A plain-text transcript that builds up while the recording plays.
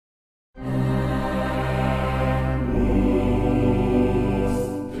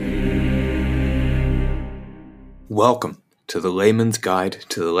Welcome to the Layman's Guide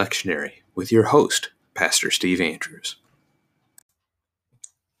to the Lectionary with your host, Pastor Steve Andrews.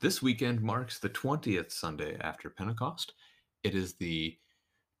 This weekend marks the 20th Sunday after Pentecost. It is the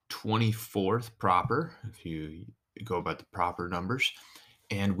 24th proper, if you go by the proper numbers,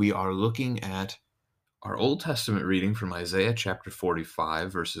 and we are looking at our Old Testament reading from Isaiah chapter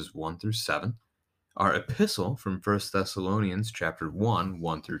 45, verses 1 through 7, our epistle from 1 Thessalonians chapter 1,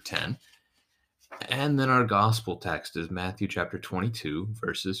 1 through 10, and then our gospel text is Matthew chapter 22,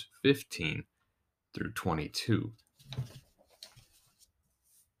 verses 15 through 22.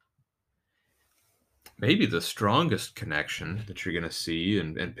 Maybe the strongest connection that you're going to see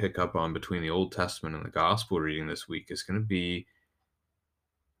and pick up on between the Old Testament and the gospel reading this week is going to be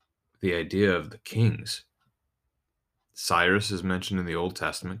the idea of the kings. Cyrus is mentioned in the Old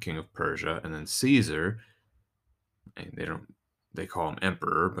Testament, king of Persia, and then Caesar, and they call him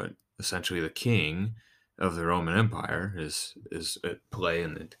emperor, but essentially the king of the Roman Empire is at play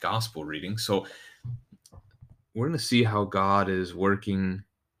in the gospel reading. So we're going to see how God is working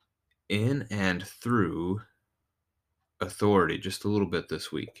in and through authority just a little bit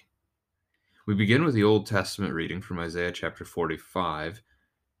this week. We begin with the Old Testament reading from Isaiah chapter 45,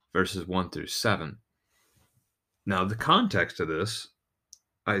 verses 1 through 7. Now, the context of this,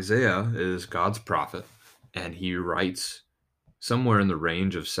 Isaiah is God's prophet, and he writes somewhere in the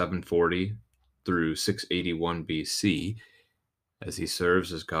range of 740 through 681 BC as he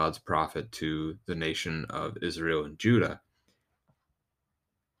serves as God's prophet to the nation of Israel and Judah.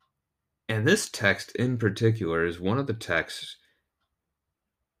 And this text in particular is one of the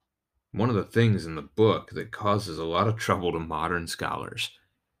things in the book that causes a lot of trouble to modern scholars.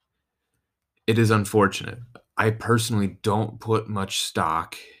 It is unfortunate. I personally don't put much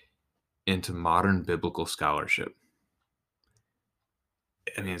stock into modern biblical scholarship.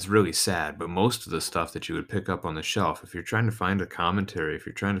 I mean, it's really sad, but most of the stuff that you would pick up on the shelf, if you're trying to find a commentary, if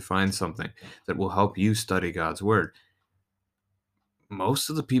you're trying to find something that will help you study God's word, most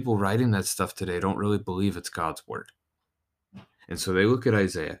of the people writing that stuff today don't really believe it's God's word. And so they look at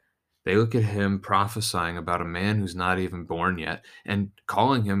Isaiah, they look at him prophesying about a man who's not even born yet and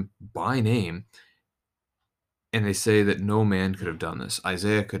calling him by name, and they say that no man could have done this.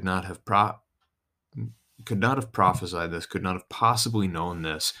 Isaiah could not have prophesied this, could not have possibly known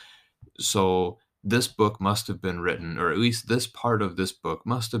this. So this book must have been written, or at least this part of this book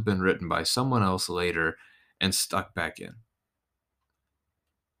must have been written by someone else later and stuck back in.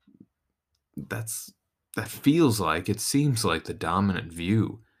 It seems like the dominant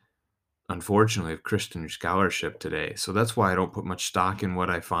view, unfortunately, of Christian scholarship today. So that's why I don't put much stock in what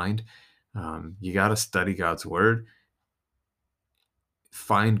I find. You got to study God's word.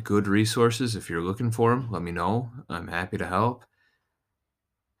 Find good resources. If you're looking for them, let me know. I'm happy to help.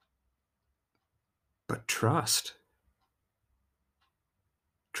 But trust.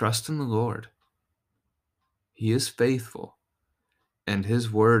 Trust in the Lord. He is faithful, and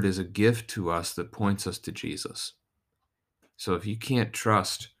his word is a gift to us that points us to Jesus. So if you can't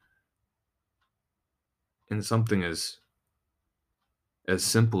trust in something as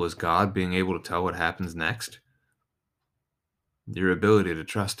simple as God being able to tell what happens next, your ability to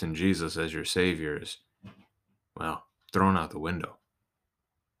trust in Jesus as your Savior is, well, thrown out the window.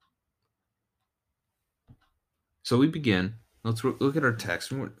 So we begin. Let's look at our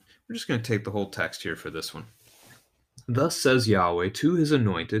text. We're just going to take the whole text here for this one. Thus says Yahweh to his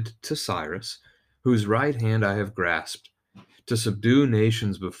anointed, to Cyrus, whose right hand I have grasped, to subdue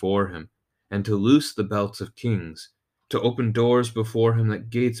nations before him, and to loose the belts of kings, to open doors before him that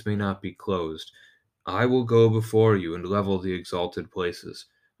gates may not be closed. I will go before you and level the exalted places.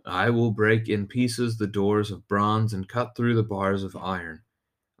 I will break in pieces the doors of bronze and cut through the bars of iron.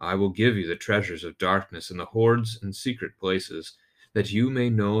 I will give you the treasures of darkness and the hoards and secret places, that you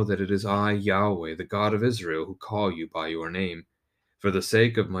may know that it is I, Yahweh, the God of Israel, who call you by your name. For the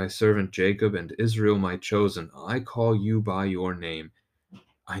sake of my servant Jacob and Israel my chosen, I call you by your name.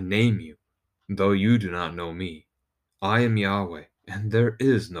 I name you, though you do not know me. I am Yahweh, and there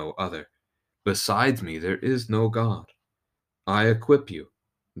is no other. Besides me there is no God. I equip you,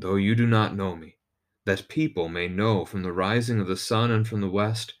 though you do not know me, that people may know from the rising of the sun and from the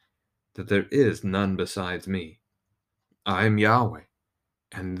west that there is none besides me. I am Yahweh,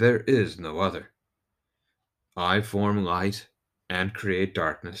 and there is no other. I form light and create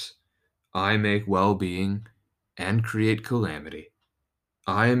darkness. I make well-being and create calamity.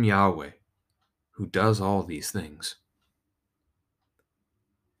 I am Yahweh, who does all these things.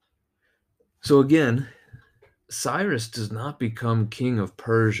 So again, Cyrus does not become king of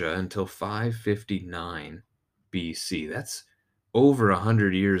Persia until 559 BC. That's over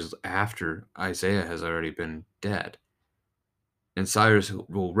 100 years after Isaiah has already been dead. And Cyrus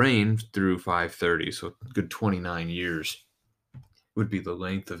will reign through 530, so a good 29 years would be the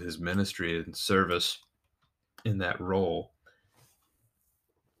length of his ministry and service in that role.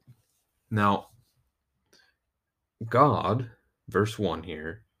 Now, God, verse 1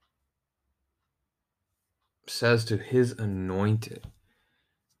 here, says to his anointed.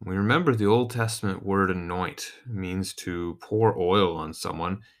 We remember the Old Testament word anoint means to pour oil on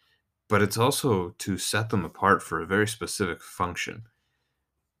someone, but it's also to set them apart for a very specific function.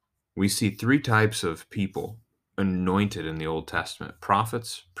 We see three types of people anointed in the Old Testament: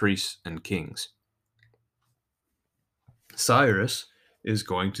 prophets, priests, and kings. Cyrus is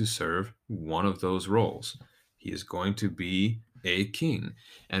going to serve one of those roles. He is going to be a king.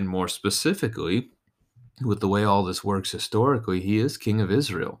 And more specifically, with the way all this works historically, he is king of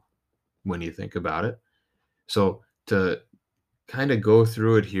Israel, when you think about it. So to kind of go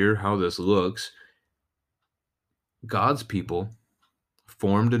through it here, how this looks, God's people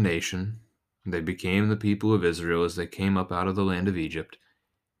formed a nation. They became the people of Israel as they came up out of the land of Egypt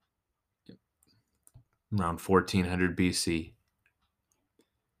around 1400 BC.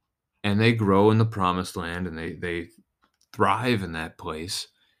 And they grow in the promised land, and they thrive in that place.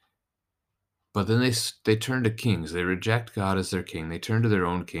 But then they turn to kings. They reject God as their king. They turn to their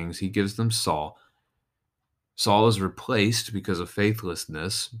own kings. He gives them Saul. Saul is replaced because of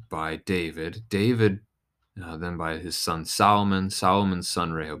faithlessness by David. David then by his son Solomon. Solomon's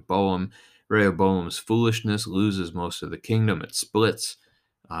son Rehoboam. Rehoboam's foolishness loses most of the kingdom. It splits.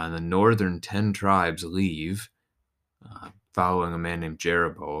 And the northern 10 tribes leave, following a man named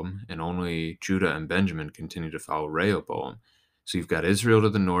Jeroboam, and only Judah and Benjamin continue to follow Rehoboam. So you've got Israel to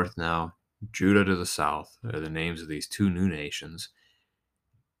the north now, Judah to the south are the names of these two new nations.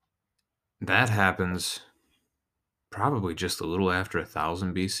 That happens probably just a little after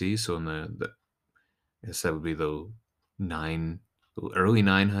 1000 BC. So in I guess that would be the early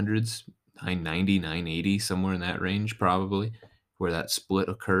 900s, 990, 980, somewhere in that range, probably, where that split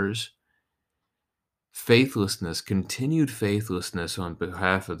occurs. Continued faithlessness on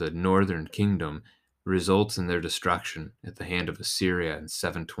behalf of the northern kingdom results in their destruction at the hand of Assyria in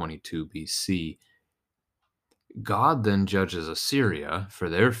 722 BC. God then judges Assyria for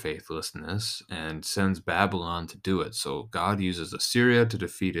their faithlessness and sends Babylon to do it. So God uses Assyria to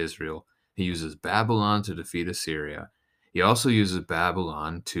defeat Israel. He uses Babylon to defeat Assyria. He also uses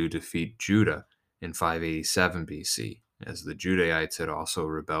Babylon to defeat Judah in 587 BC, as the Judahites had also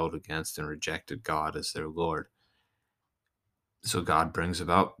rebelled against and rejected God as their Lord. So God brings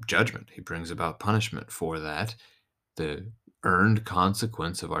about judgment. He brings about punishment for that, the earned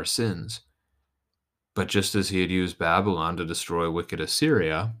consequence of our sins. But just as he had used Babylon to destroy wicked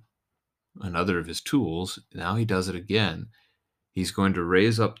Assyria, another of his tools, now he does it again. He's going to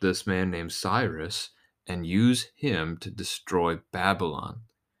raise up this man named Cyrus and use him to destroy Babylon.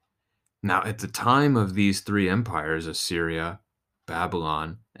 Now, at the time of these three empires, Assyria,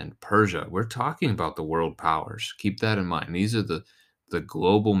 Babylon, and Persia, we're talking about the world powers. Keep that in mind. These are the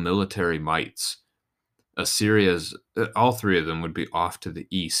global military mights. Assyria's, all three of them would be off to the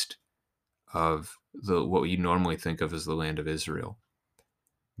east of what you normally think of as the land of Israel.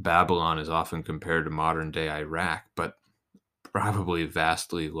 Babylon is often compared to modern day Iraq, but probably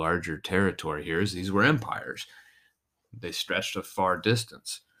vastly larger territory here, as these were empires. They stretched a far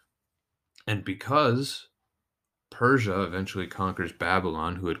distance. And because Persia eventually conquers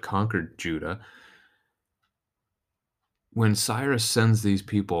Babylon, who had conquered Judah, when Cyrus sends these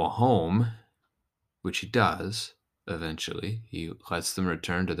people home, which he does eventually, he lets them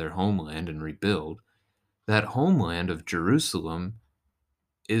return to their homeland and rebuild. That homeland of Jerusalem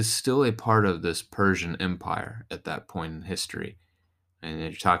is still a part of this Persian Empire at that point in history. And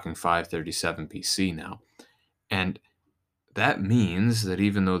you're talking 537 BC now. And that means that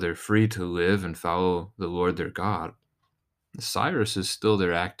even though they're free to live and follow the Lord their God, Cyrus is still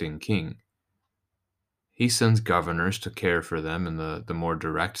their acting king. He sends governors to care for them in the more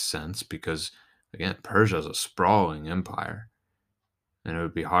direct sense because, again, Persia is a sprawling empire. And it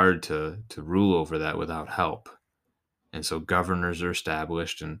would be hard to rule over that without help. And so governors are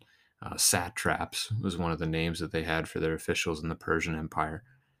established, and satraps was one of the names that they had for their officials in the Persian Empire.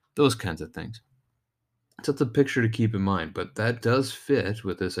 Those kinds of things. So that's a picture to keep in mind, but that does fit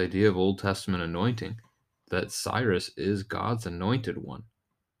with this idea of Old Testament anointing, that Cyrus is God's anointed one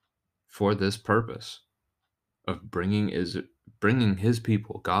for this purpose of bringing his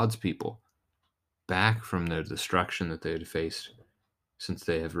people, God's people, back from their destruction that they had faced since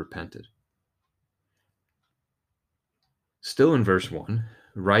they have repented. Still in verse 1,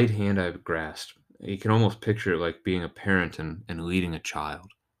 right hand I have grasped, You can almost picture it like being a parent and leading a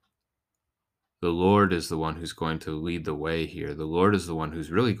child. The Lord is the one who's going to lead the way here. The Lord is the one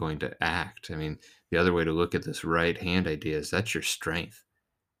who's really going to act. I mean, the other way to look at this right hand idea is that's your strength.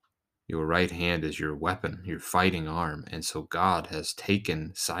 Your right hand is your weapon, your fighting arm. And so God has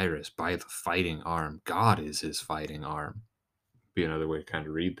taken Cyrus by the fighting arm. God is his fighting arm. Be another way to kind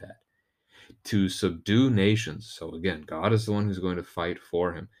of read that. To subdue nations. So again, God is the one who's going to fight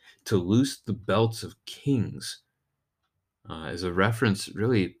for him. To loose the belts of kings is a reference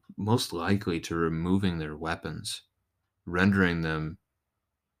really most likely to removing their weapons, rendering them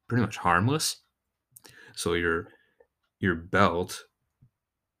pretty much harmless. So your belt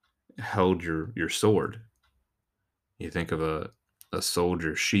held your sword. You think of a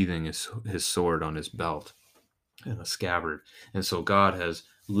soldier sheathing his sword on his belt and a scabbard. And so God has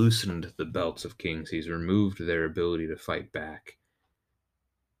loosened the belts of kings. He's removed their ability to fight back.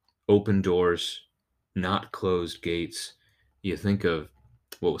 Open doors, not closed gates. You think of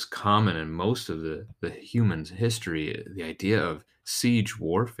what was common in most of the human's history, the idea of siege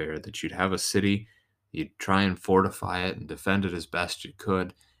warfare, that you'd have a city, you'd try and fortify it and defend it as best you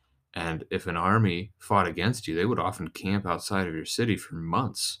could. And if an army fought against you, they would often camp outside of your city for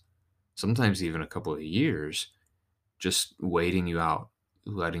months, sometimes even a couple of years, just waiting you out,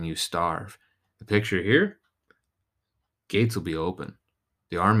 letting you starve. The picture here, gates will be open.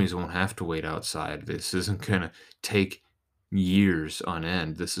 The armies won't have to wait outside. This isn't going to take years on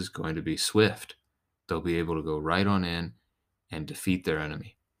end. This is going to be swift. They'll be able to go right on in and defeat their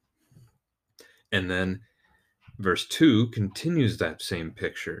enemy. And then verse 2 continues that same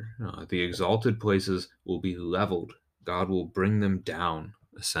picture. The exalted places will be leveled. God will bring them down,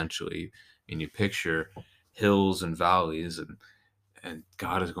 essentially. And you picture hills and valleys, and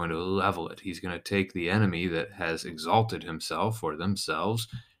God is going to level it. He's going to take the enemy that has exalted himself or themselves,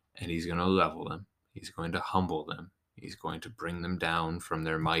 and he's going to level them. He's going to humble them. He's going to bring them down from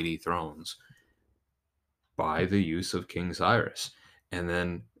their mighty thrones by the use of King Cyrus. And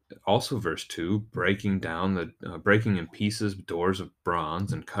then also verse 2, breaking in pieces doors of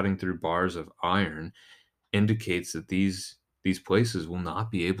bronze and cutting through bars of iron, indicates that these places will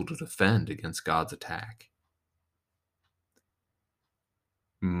not be able to defend against God's attack.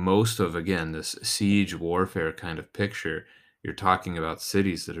 Most of, again, this siege warfare kind of picture, you're talking about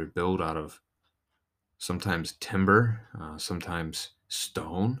cities that are built out of sometimes timber, sometimes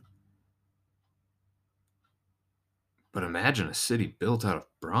stone. But imagine a city built out of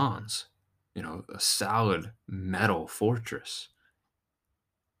bronze, a solid metal fortress.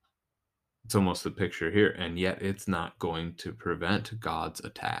 It's almost the picture here, and yet it's not going to prevent God's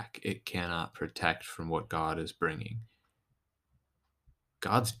attack. It cannot protect from what God is bringing.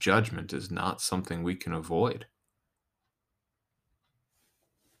 God's judgment is not something we can avoid.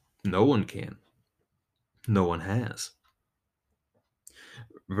 No one can. No one has.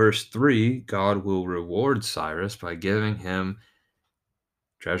 Verse 3, God will reward Cyrus by giving him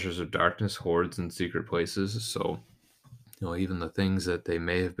treasures of darkness, hoards, and secret places. So, even the things that they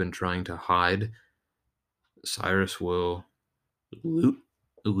may have been trying to hide, Cyrus will loot.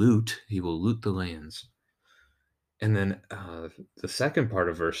 He will loot the lands. And then the second part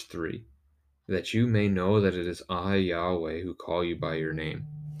of verse 3, that you may know that it is I, Yahweh, who call you by your name.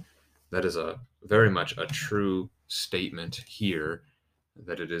 That is a very much a true statement here,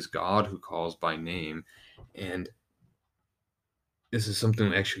 that it is God who calls by name. And this is something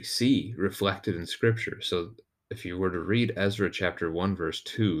we actually see reflected in Scripture. So if you were to read Ezra chapter 1, verse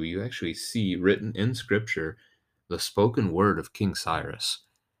 2, you actually see written in Scripture the spoken word of King Cyrus,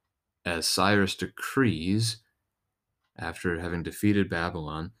 as Cyrus decrees, after having defeated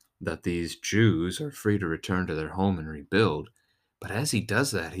Babylon, that these Jews are free to return to their home and rebuild. But as he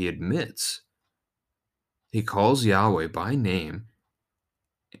does that, he admits, he calls Yahweh by name,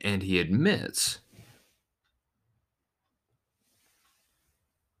 and he admits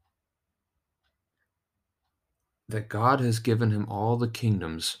that God has given him all the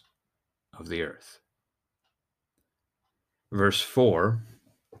kingdoms of the earth. Verse 4,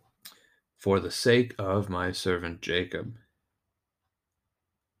 for the sake of my servant Jacob,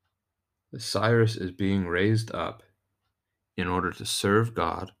 Cyrus is being raised up in order to serve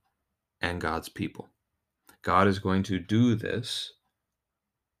God and God's people. God is going to do this.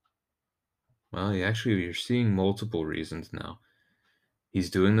 Well, you're seeing multiple reasons now. He's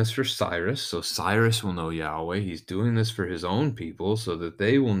doing this for Cyrus, so Cyrus will know Yahweh. He's doing this for his own people, so that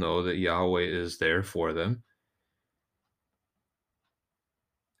they will know that Yahweh is there for them.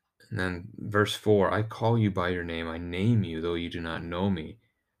 And then verse 4, I call you by your name. I name you, though you do not know me.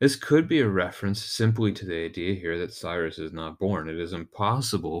 This could be a reference simply to the idea here that Cyrus is not born. It is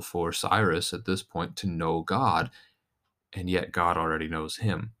impossible for Cyrus at this point to know God, and yet God already knows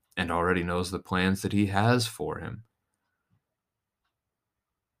him and already knows the plans that he has for him.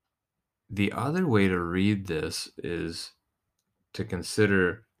 The other way to read this is to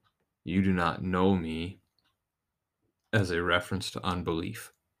consider "you do not know me" as a reference to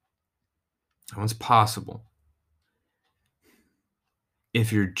unbelief. That one's possible.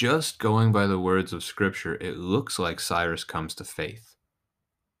 If you're just going by the words of Scripture, it looks like Cyrus comes to faith.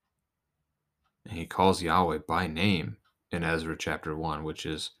 And he calls Yahweh by name in Ezra chapter 1, which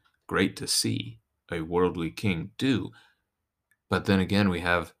is great to see a worldly king do. But then again, we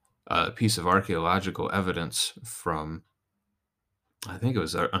have a piece of archaeological evidence from, I think it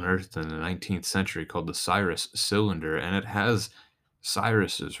was unearthed in the 19th century, called the Cyrus Cylinder, and it has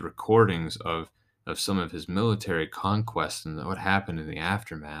Cyrus's recordings of some of his military conquests and what happened in the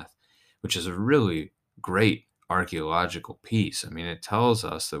aftermath, which is a really great archaeological piece. I mean, it tells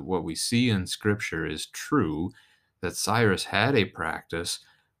us that what we see in Scripture is true, that Cyrus had a practice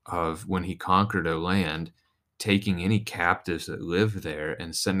of, when he conquered a land, taking any captives that lived there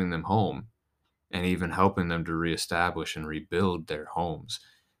and sending them home, and even helping them to reestablish and rebuild their homes.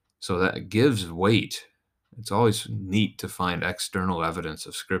 So that gives weight. It's always neat to find external evidence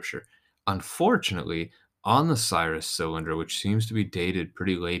of Scripture. Unfortunately, on the Cyrus Cylinder, which seems to be dated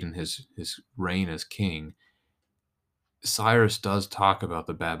pretty late in his reign as king, Cyrus does talk about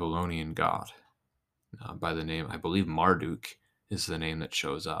the Babylonian god by the name, I believe Marduk is the name that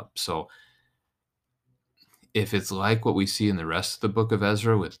shows up. So if it's like what we see in the rest of the book of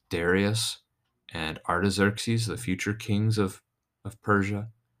Ezra with Darius and Artaxerxes, the future kings of Persia,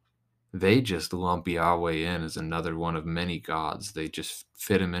 they just lump Yahweh in as another one of many gods. They just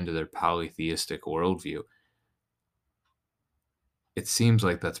fit him into their polytheistic worldview. It seems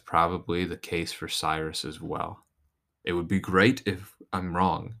like that's probably the case for Cyrus as well. It would be great if I'm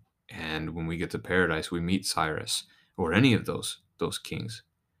wrong, and when we get to paradise, we meet Cyrus or any of those kings.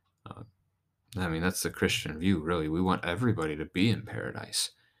 Uh, I mean, that's the Christian view, really. We want everybody to be in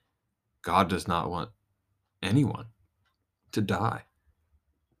paradise. God does not want anyone to die,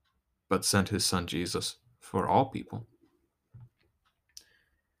 but sent his son Jesus for all people.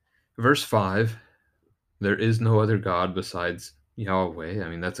 Verse 5, there is no other God besides Yahweh. I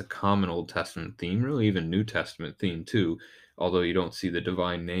mean, that's a common Old Testament theme, really even New Testament theme too, although you don't see the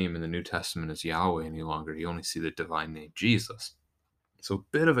divine name in the New Testament as Yahweh any longer. You only see the divine name Jesus. So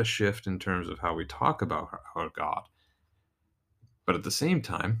a bit of a shift in terms of how we talk about our God. But at the same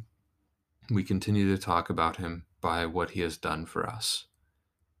time, we continue to talk about him by what he has done for us.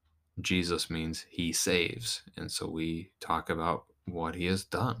 Jesus means he saves, and so we talk about what he has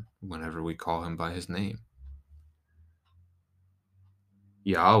done whenever we call him by his name.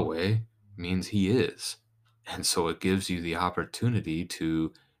 Yahweh means he is, and so it gives you the opportunity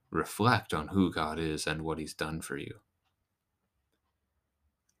to reflect on who God is and what he's done for you.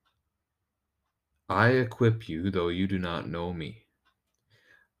 I equip you, though you do not know me.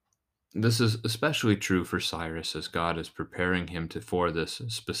 This is especially true for Cyrus as God is preparing him for this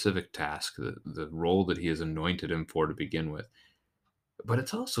specific task, the role that he has anointed him for to begin with. But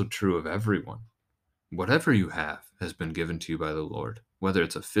it's also true of everyone. Whatever you have has been given to you by the Lord, whether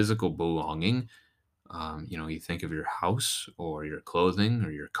it's a physical belonging, you think of your house or your clothing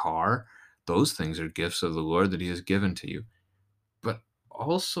or your car, those things are gifts of the Lord that he has given to you. But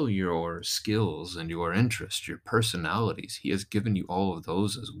also your skills and your interests, your personalities, he has given you all of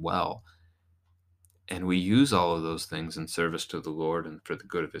those as well. And we use all of those things in service to the Lord and for the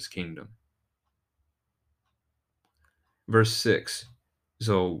good of his kingdom. Verse 6.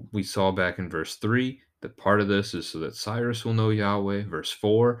 So we saw back in verse 3 that part of this is so that Cyrus will know Yahweh. Verse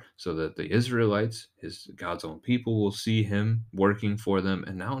 4, so that the Israelites, God's own people, will see him working for them.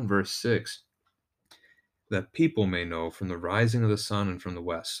 And now in verse 6, that people may know from the rising of the sun and from the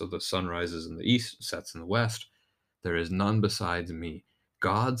west. So the sun rises in the east, sets in the west. There is none besides me.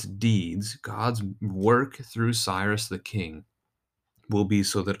 God's deeds, God's work through Cyrus the king, will be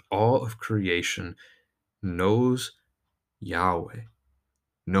so that all of creation knows Yahweh,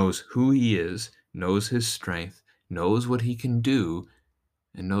 knows who he is, knows his strength, knows what he can do,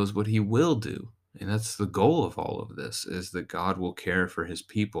 and knows what he will do. And that's the goal of all of this, is that God will care for his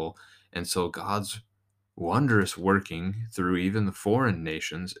people. And so God's wondrous working through even the foreign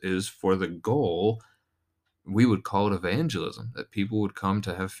nations is for the goal, we would call it evangelism, that people would come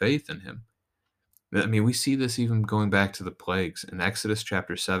to have faith in him. I mean, we see this even going back to the plagues. In Exodus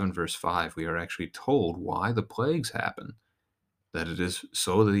chapter 7, verse 5, we are actually told why the plagues happen. That it is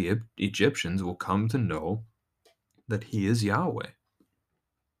so that the Egyptians will come to know that he is Yahweh.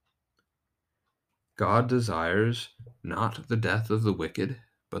 God desires not the death of the wicked,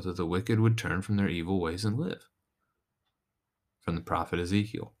 but that the wicked would turn from their evil ways and live. From the prophet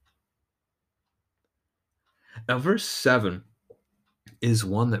Ezekiel. Now, verse 7 is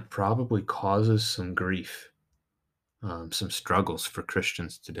one that probably causes some grief, some struggles for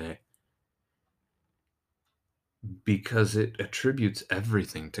Christians today, because it attributes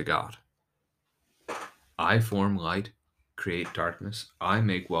everything to God. I form light, create darkness. I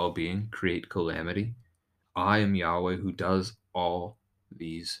make well-being, create calamity. I am Yahweh who does all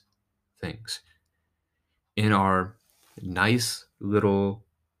these things. In our nice little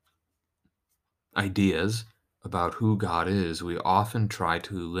ideas about who God is, we often try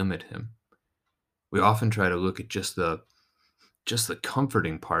to limit him. We often try to look at just the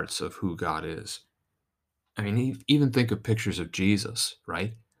comforting parts of who God is. I mean, even think of pictures of Jesus,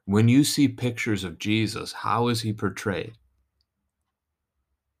 right? When you see pictures of Jesus, how is he portrayed?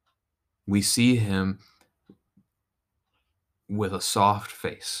 We see him with a soft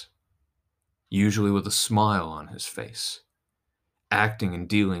face, usually with a smile on his face, acting and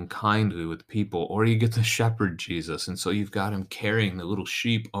dealing kindly with people. Or you get the shepherd Jesus, and so you've got him carrying the little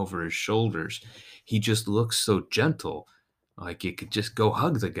sheep over his shoulders. He just looks so gentle, like you could just go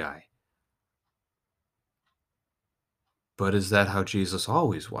hug the guy. But is that how Jesus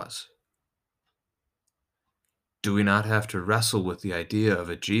always was? Do we not have to wrestle with the idea of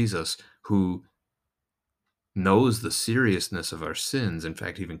a Jesus who knows the seriousness of our sins, in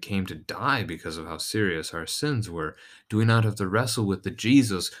fact, even came to die because of how serious our sins were? Do we not have to wrestle with the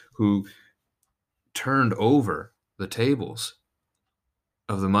Jesus who turned over the tables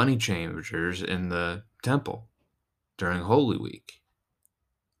of the money changers in the temple during Holy Week?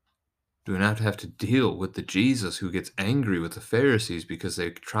 Do we not have to deal with the Jesus who gets angry with the Pharisees because they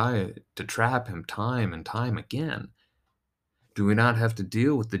try to trap him time and time again? Do we not have to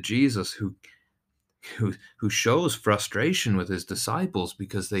deal with the Jesus who shows frustration with his disciples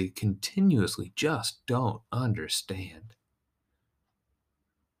because they continuously just don't understand?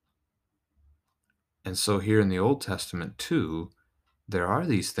 And so here in the Old Testament too, there are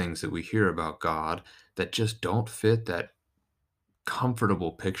these things that we hear about God that just don't fit that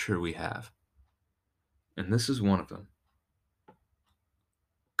comfortable picture we have. And this is one of them.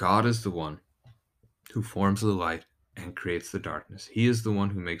 God is the one who forms the light and creates the darkness. He is the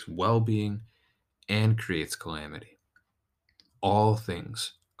one who makes well-being and creates calamity. All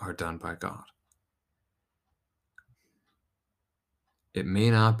things are done by God. It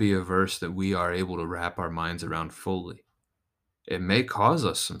may not be a verse that we are able to wrap our minds around fully. It may cause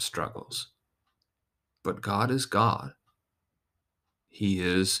us some struggles. But God is God. He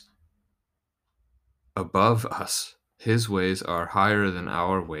is above us. His ways are higher than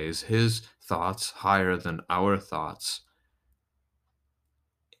our ways. His thoughts higher than our thoughts.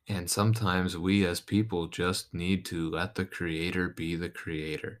 And sometimes we as people just need to let the Creator be the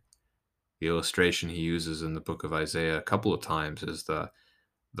Creator. The illustration he uses in the book of Isaiah a couple of times is the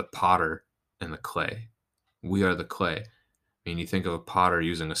potter and the clay. We are the clay. I mean, you think of a potter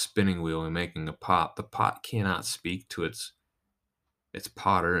using a spinning wheel and making a pot. The pot cannot speak to its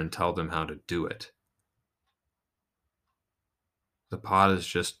potter and tell them how to do it. The pot is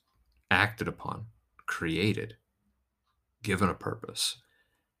just acted upon, created, given a purpose.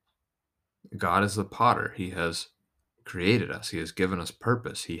 God is the potter. He has created us. He has given us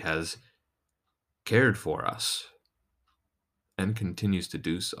purpose. He has cared for us and continues to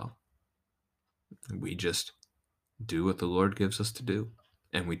do so. We just do what the Lord gives us to do,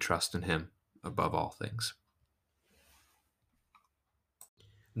 and we trust in him above all things.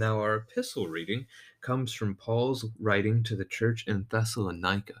 Now, our epistle reading comes from Paul's writing to the church in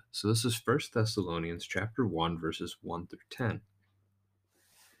Thessalonica. So this is 1 Thessalonians chapter 1, verses 1 through 10.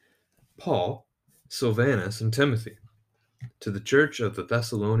 Paul, Silvanus, and Timothy, to the church of the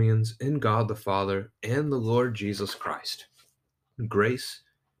Thessalonians in God the Father and the Lord Jesus Christ. Grace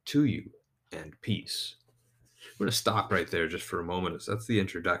to you and peace. I'm going to stop right there just for a moment. That's the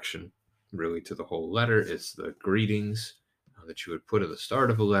introduction, really, to the whole letter. It's the greetings that you would put at the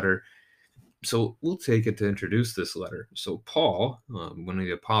start of a letter. So we'll take it to introduce this letter. So Paul, one of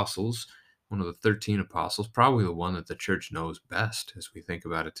the apostles, one of the 13 apostles, probably the one that the church knows best as we think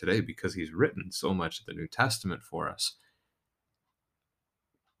about it today, because he's written so much of the New Testament for us.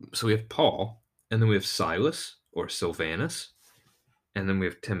 So we have Paul, and then we have Silas or Silvanus, and then we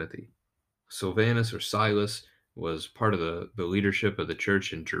have Timothy. Silvanus or Silas was part of the leadership of the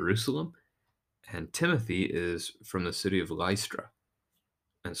church in Jerusalem, and Timothy is from the city of Lystra.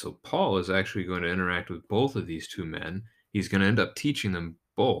 And so Paul is actually going to interact with both of these two men. He's going to end up teaching them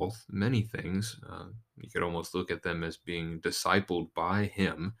both many things. You could almost look at them as being discipled by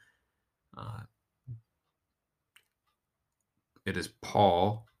him. It is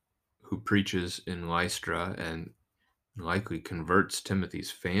Paul who preaches in Lystra and likely converts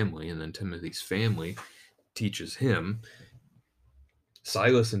Timothy's family, and then Timothy's family teaches him.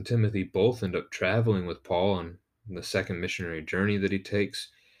 Silas and Timothy both end up traveling with Paul on the second missionary journey that he takes.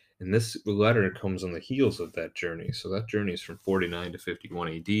 And this letter comes on the heels of that journey. So that journey is from 49 to 51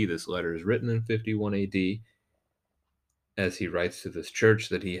 AD. This letter is written in 51 AD as he writes to this church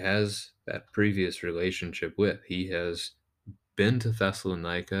that he has that previous relationship with. He has been to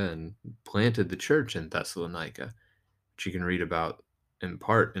Thessalonica and planted the church in Thessalonica, which you can read about in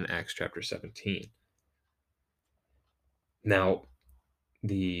part in Acts chapter 17. Now,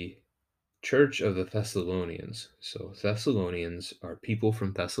 the church of the Thessalonians. So, Thessalonians are people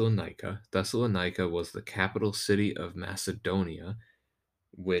from Thessalonica. Thessalonica was the capital city of Macedonia,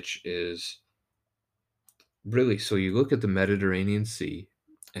 which is really, so you look at the Mediterranean Sea,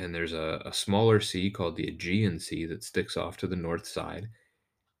 and there's a smaller sea called the Aegean Sea that sticks off to the north side.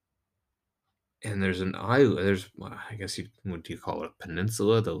 And there's an island, well, I guess what do you call it? A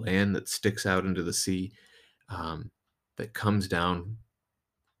peninsula, the land that sticks out into the sea, um, that comes down,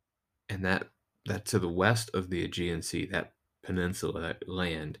 and that to the west of the Aegean Sea, that peninsula, that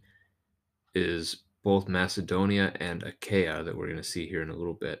land, is both Macedonia and Achaia that we're going to see here in a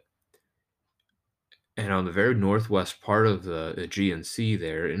little bit. And on the very northwest part of the Aegean Sea,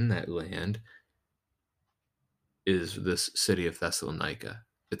 there in that land, is this city of Thessalonica.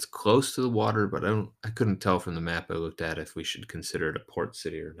 It's close to the water, but I couldn't tell from the map I looked at if we should consider it a port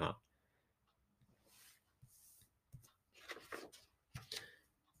city or not.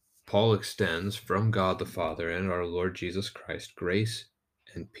 Paul extends from God the Father and our Lord Jesus Christ grace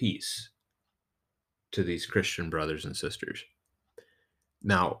and peace to these Christian brothers and sisters.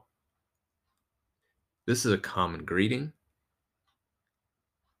 Now, this is a common greeting,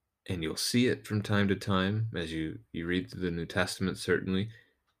 and you'll see it from time to time as you read through the New Testament, certainly.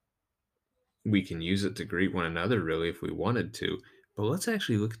 We can use it to greet one another, really, if we wanted to. But let's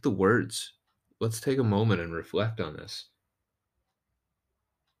actually look at the words. Let's take a moment and reflect on this.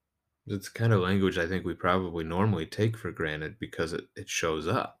 It's the kind of language I think we probably normally take for granted because it shows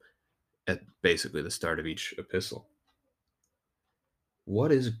up at basically the start of each epistle.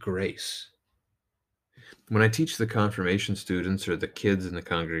 What is grace? When I teach the confirmation students or the kids in the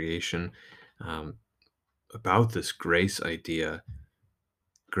congregation um, about this grace idea,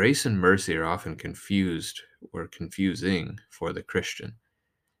 grace and mercy are often confused or confusing for the Christian.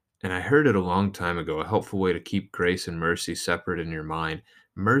 And I heard it a long time ago, a helpful way to keep grace and mercy separate in your mind.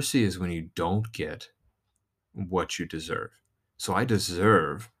 Mercy is when you don't get what you deserve. So I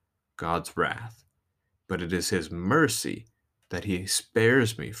deserve God's wrath, but it is his mercy that he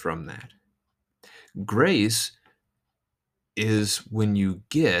spares me from that. Grace is when you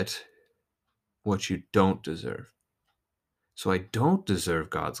get what you don't deserve. So I don't deserve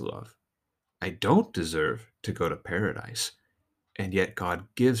God's love. I don't deserve to go to paradise. And yet God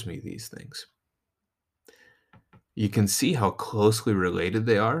gives me these things. You can see how closely related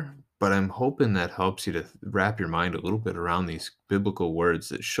they are, but I'm hoping that helps you to wrap your mind a little bit around these biblical words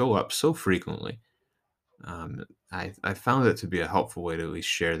that show up so frequently. I found it to be a helpful way to at least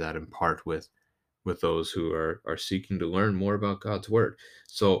share that in part with those who are seeking to learn more about God's word.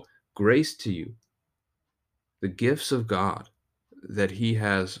 So, grace to you, the gifts of God that he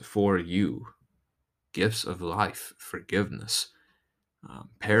has for you, gifts of life, forgiveness,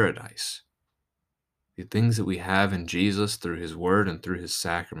 paradise, the things that we have in Jesus through his word and through his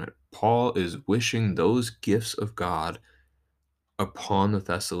sacrament. Paul is wishing those gifts of God upon the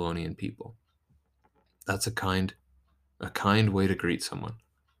Thessalonian people. That's a kind way to greet someone.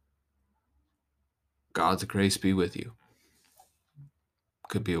 God's grace be with you.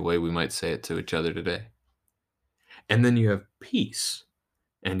 Could be a way we might say it to each other today. And then you have peace.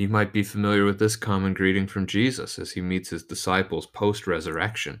 And you might be familiar with this common greeting from Jesus as he meets his disciples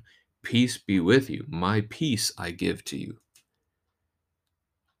post-resurrection. Peace be with you. My peace I give to you.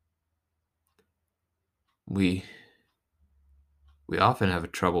 We often have a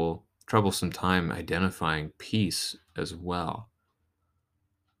troublesome time identifying peace as well.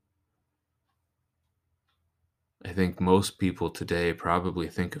 I think most people today probably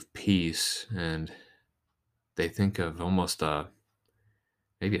think of peace and they think of almost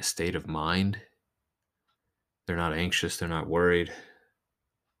maybe a state of mind. They're not anxious, they're not worried,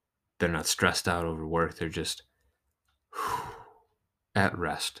 they're not stressed out over work, they're just at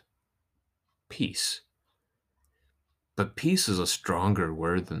rest. Peace. But peace is a stronger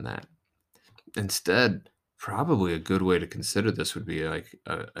word than that. Instead, probably a good way to consider this would be like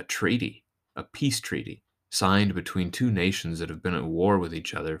a treaty, a peace treaty, signed between two nations that have been at war with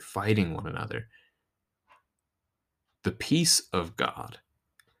each other, fighting one another. The peace of God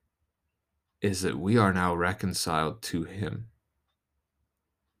is that we are now reconciled to him.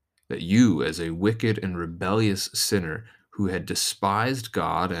 That you, as a wicked and rebellious sinner who had despised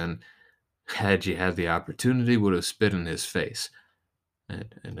God and, had you had the opportunity, would have spit in his face.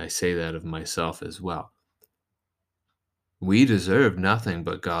 And I say that of myself as well. We deserved nothing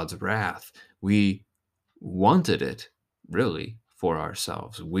but God's wrath. We wanted it, really, for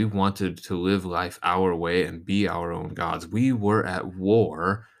ourselves. We wanted to live life our way and be our own gods. We were at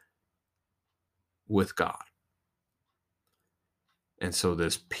war with God. And so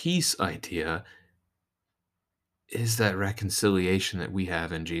this peace idea is that reconciliation that we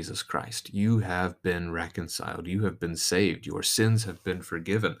have in Jesus Christ. You have been reconciled. You have been saved. Your sins have been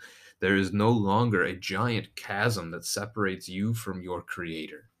forgiven. There is no longer a giant chasm that separates you from your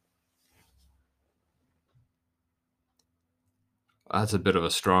Creator. That's a bit of a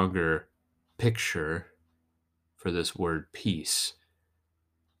stronger picture for this word peace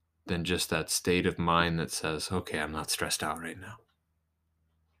than just that state of mind that says, okay, I'm not stressed out right now.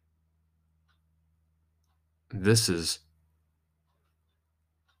 This is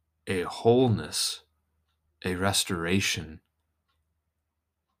a wholeness, a restoration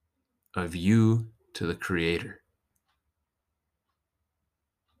of you to the Creator,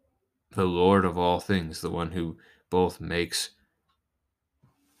 the Lord of all things, the one who both makes,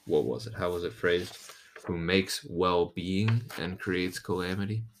 what was it? How was it phrased? Who makes well-being and creates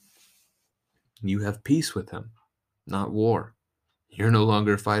calamity. You have peace with him, not war. You're no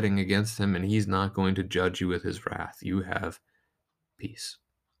longer fighting against him, and he's not going to judge you with his wrath. You have peace.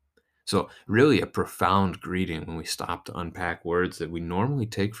 So really a profound greeting when we stop to unpack words that we normally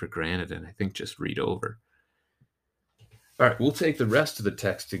take for granted and I think just read over. All right, we'll take the rest of the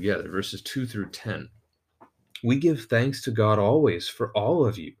text together, verses 2 through 10. We give thanks to God always for all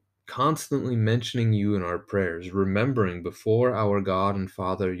of you, constantly mentioning you in our prayers, remembering before our God and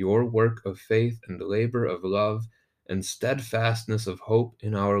Father your work of faith and labor of love and steadfastness of hope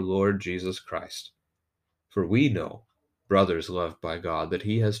in our Lord Jesus Christ. For we know, brothers loved by God, that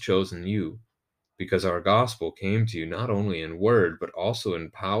he has chosen you, because our gospel came to you not only in word, but also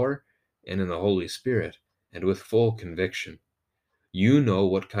in power and in the Holy Spirit, and with full conviction. You know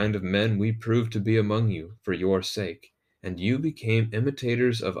what kind of men we proved to be among you for your sake, and you became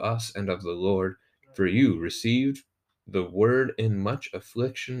imitators of us and of the Lord, for you received the word in much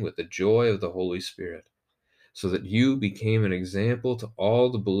affliction with the joy of the Holy Spirit, so that you became an example to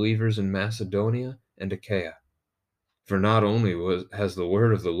all the believers in Macedonia and Achaia. For not only has the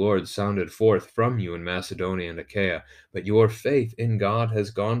word of the Lord sounded forth from you in Macedonia and Achaia, but your faith in God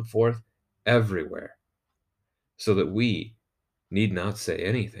has gone forth everywhere, so that we need not say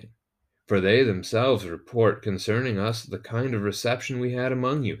anything. For they themselves report concerning us the kind of reception we had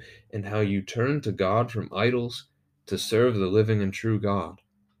among you, and how you turned to God from idols to serve the living and true God,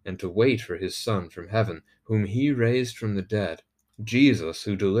 and to wait for his Son from heaven, whom he raised from the dead, Jesus,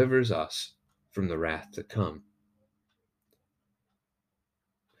 who delivers us from the wrath to come.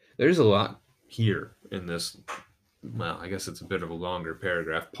 There's a lot here in this. Well, I guess it's a bit of a longer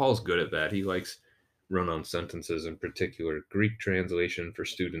paragraph. Paul's good at that. He likes run-on sentences in particular. Greek translation for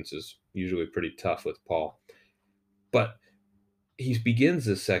students is usually pretty tough with Paul. But he begins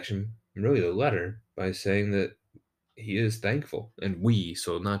this section, really the letter, by saying that he is thankful. And we,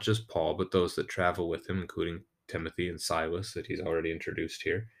 so not just Paul, but those that travel with him, including Timothy and Silas that he's already introduced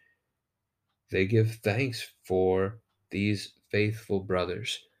here, they give thanks for these faithful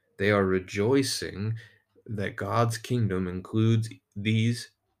brothers. They are rejoicing that God's kingdom includes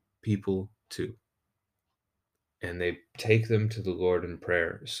these people too. And they take them to the Lord in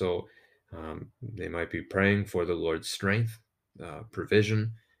prayer. So they might be praying for the Lord's strength,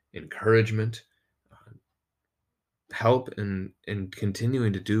 provision, encouragement, help in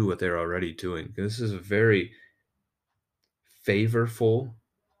continuing to do what they're already doing. This is a very favorful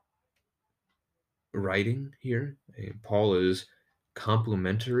writing here. Paul is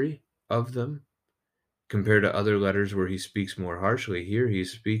complimentary of them compared to other letters where he speaks more harshly. Here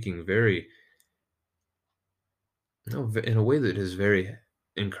he's speaking very, in a way that is very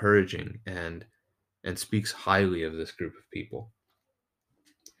encouraging and speaks highly of this group of people.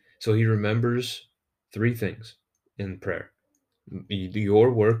 So he remembers three things in prayer: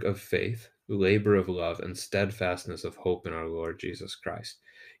 your work of faith, labor of love, and steadfastness of hope in our Lord Jesus Christ.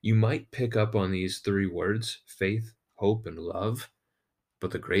 You might pick up on these three words: faith, hope, and love,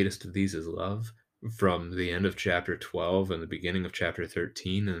 but the greatest of these is love, from the end of chapter 12 and the beginning of chapter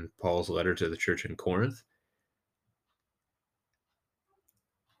 13 in Paul's letter to the church in Corinth.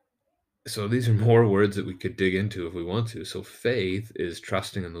 So these are more words that we could dig into if we want to. So faith is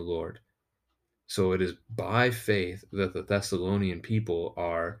trusting in the Lord. So it is by faith that the Thessalonian people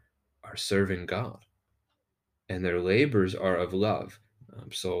are serving God, and their labors are of love.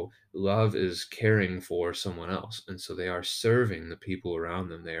 So love is caring for someone else, and so they are serving the people around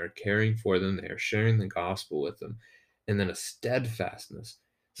them. They are caring for them. They are sharing the gospel with them, and then a steadfastness.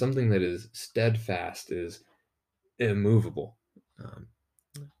 Something that is steadfast is immovable. Um,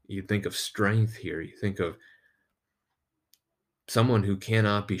 you think of strength here. You think of someone who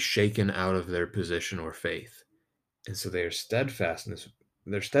cannot be shaken out of their position or faith. And so their steadfastness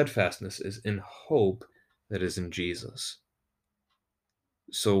is in hope that is in Jesus.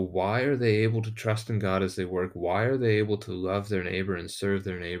 So why are they able to trust in God as they work? Why are they able to love their neighbor and serve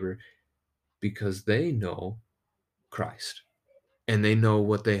their neighbor? Because they know Christ, and they know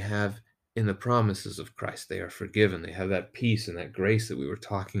what they have in the promises of Christ. They are forgiven. They have that peace and that grace that we were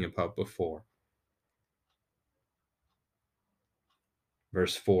talking about before.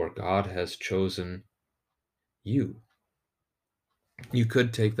 Verse 4, God has chosen you. You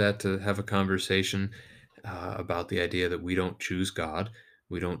could take that to have a conversation about the idea that we don't choose God.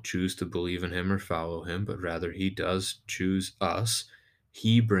 We don't choose to believe in him or follow him, but rather he does choose us.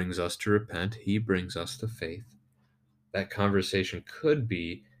 He brings us to repent. He brings us to faith. That conversation could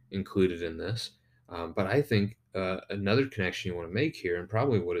be included in this. But I think another connection you want to make here, and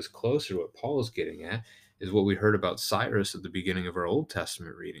probably what is closer to what Paul is getting at, is what we heard about Cyrus at the beginning of our Old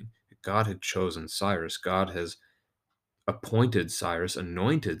Testament reading. God had chosen Cyrus. God has appointed Cyrus,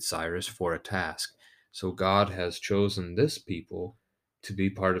 anointed Cyrus for a task. So God has chosen this people to be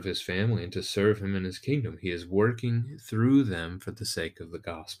part of his family and to serve him in his kingdom. He is working through them for the sake of the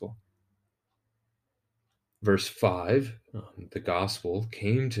gospel. Verse 5, the gospel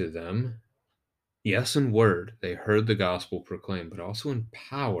came to them, yes, in word. They heard the gospel proclaimed, but also in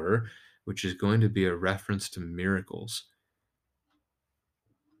power, which is going to be a reference to miracles.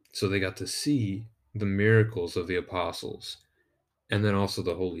 So they got to see the miracles of the apostles. And then also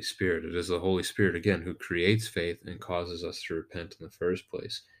the Holy Spirit. It is the Holy Spirit, again, who creates faith and causes us to repent in the first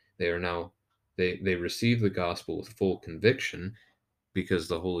place. They are now, they receive the gospel with full conviction because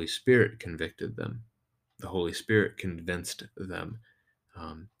the Holy Spirit convicted them. The Holy Spirit convinced them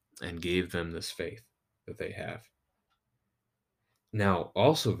um, and gave them this faith that they have. Now,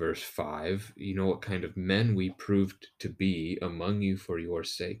 also, verse 5, you know what kind of men we proved to be among you for your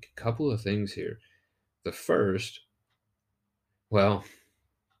sake. A couple of things here. The first, well,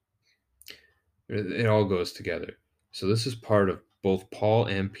 it all goes together. So this is part of both Paul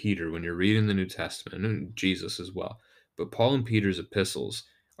and Peter when you're reading the New Testament, and Jesus as well. But Paul and Peter's epistles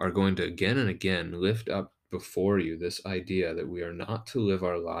are going to again and again lift up before you this idea that we are not to live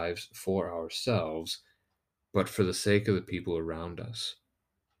our lives for ourselves, but for the sake of the people around us.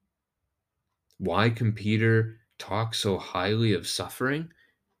 Why can Peter talk so highly of suffering?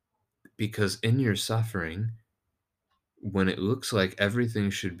 Because in your suffering, when it looks like everything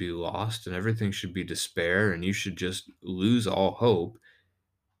should be lost and everything should be despair and you should just lose all hope,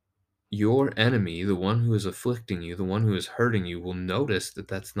 your enemy, the one who is afflicting you, the one who is hurting you, will notice that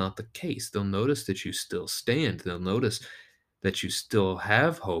that's not the case. They'll notice that you still stand. They'll notice that you still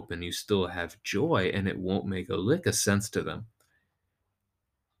have hope and you still have joy, and it won't make a lick of sense to them.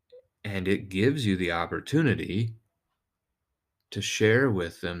 And it gives you the opportunity to share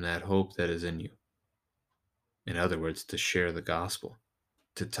with them that hope that is in you. In other words, to share the gospel,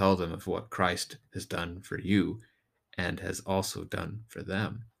 to tell them of what Christ has done for you and has also done for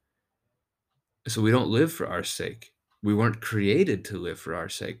them. So we don't live for our sake. We weren't created to live for our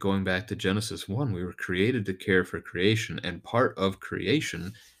sake. Going back to Genesis 1, we were created to care for creation, and part of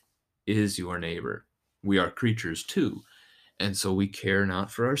creation is your neighbor. We are creatures too. And so we care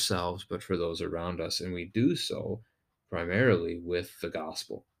not for ourselves, but for those around us. And we do so primarily with the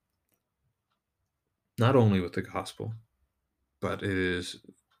gospel. Not only with the gospel, but it is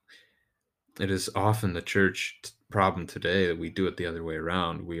often the church problem today that we do it the other way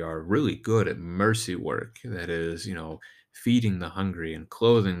around. We are really good at mercy work. That is, feeding the hungry and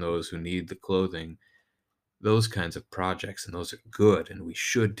clothing those who need the clothing, those kinds of projects. And those are good. And we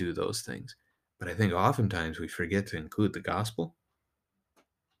should do those things. But I think oftentimes we forget to include the gospel,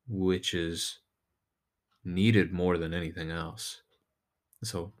 which is needed more than anything else.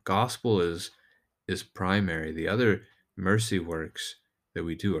 So gospel is primary. The other mercy works that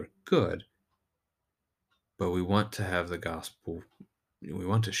we do are good, but we want to have the gospel. We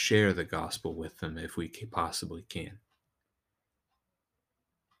want to share the gospel with them if we possibly can.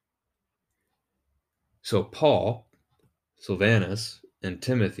 So Paul, Silvanus, and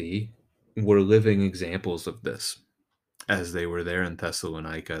Timothy were living examples of this. As they were there in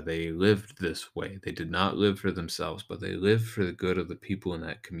Thessalonica, they lived this way. They did not live for themselves, but they lived for the good of the people in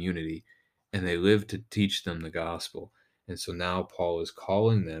that community. and they lived to teach them the gospel. And so now Paul is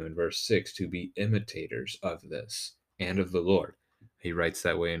calling them in verse 6 to be imitators of this and of the Lord. He writes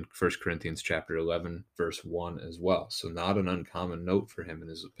that way in 1 Corinthians chapter 11, verse 1 as well. So not an uncommon note for him in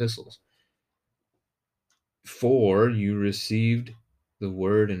his epistles. For you received the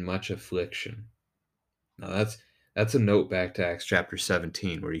word in much affliction. Now that's a note back to Acts chapter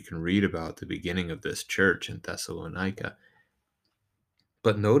 17, where you can read about the beginning of this church in Thessalonica.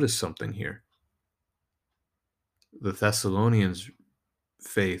 But notice something here. The Thessalonians'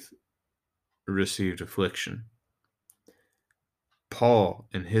 faith received affliction. Paul,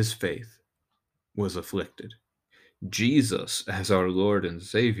 in his faith, was afflicted. Jesus, as our Lord and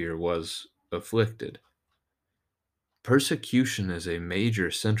Savior, was afflicted. Persecution is a major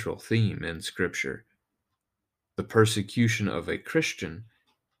central theme in Scripture. The persecution of a Christian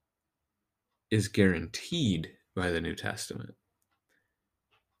is guaranteed by the New Testament.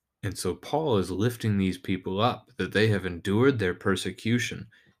 And so Paul is lifting these people up, that they have endured their persecution.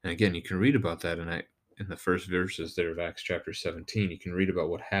 And again, you can read about that in the first verses there of Acts chapter 17. You can read about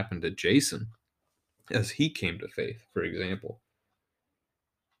what happened to Jason as he came to faith, for example.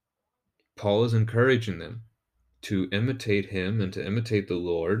 Paul is encouraging them to imitate him and to imitate the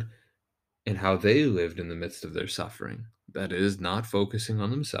Lord and how they lived in the midst of their suffering. That is, not focusing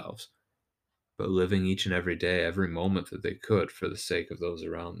on themselves, but living each and every day, every moment that they could for the sake of those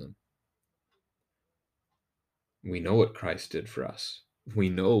around them. We know what Christ did for us. We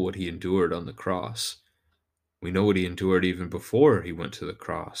know what he endured on the cross. We know what he endured even before he went to the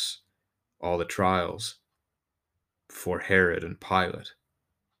cross. All the trials for Herod and Pilate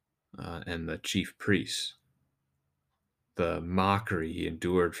and the chief priests. The mockery he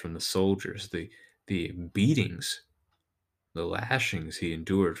endured from the soldiers. The beatings, the lashings he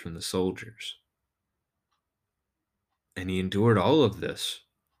endured from the soldiers. And he endured all of this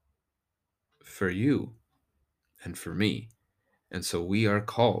for you and for me. And so we are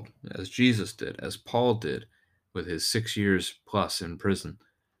called, as Jesus did, as Paul did with his 6 years plus in prison.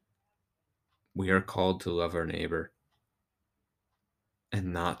 We are called to love our neighbor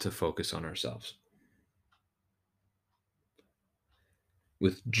and not to focus on ourselves.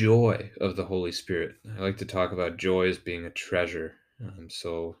 With joy of the Holy Spirit. I like to talk about joy as being a treasure.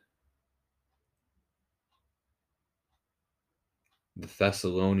 So the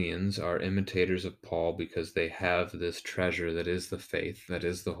Thessalonians are imitators of Paul because they have this treasure that is the faith, that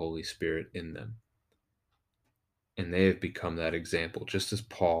is the Holy Spirit in them. And they have become that example. Just as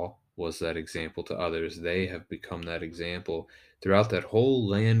Paul was that example to others, they have become that example throughout that whole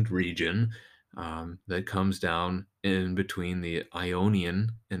land region that comes down in between the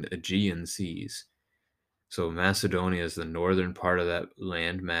Ionian and Aegean seas. So Macedonia is the northern part of that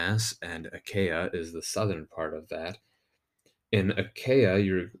land mass, and Achaia is the southern part of that. In Achaia,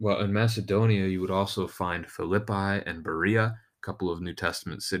 in Macedonia, you would also find Philippi and Berea, a couple of New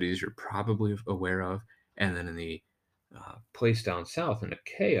Testament cities you're probably aware of. And then in the place down south in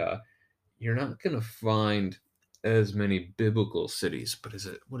Achaia, you're not going to find as many biblical cities. But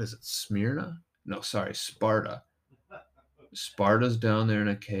what is it, Smyrna? No, sorry, Sparta. Sparta's down there in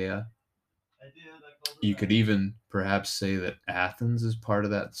Achaia. You could even perhaps say that Athens is part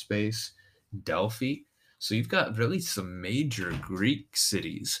of that space, Delphi. So you've got really some major Greek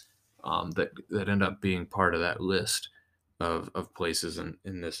cities that end up being part of that list of places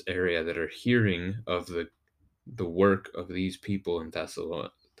in this area that are hearing of the work of these people in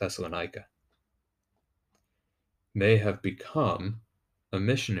Thessalonica. They have become a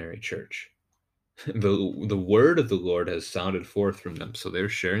missionary church. The word of the Lord has sounded forth from them, so they're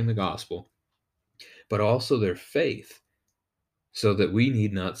sharing the gospel, but also their faith, so that we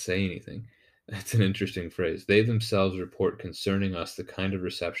need not say anything. That's an interesting phrase. They themselves report concerning us the kind of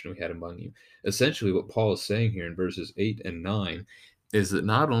reception we had among you. Essentially, what Paul is saying here in verses 8 and 9 is that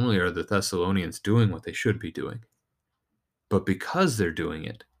not only are the Thessalonians doing what they should be doing, but because they're doing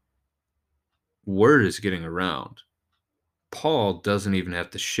it, word is getting around. Paul doesn't even have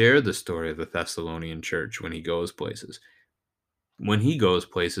to share the story of the Thessalonian church when he goes places. When he goes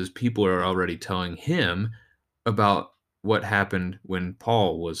places, people are already telling him about what happened when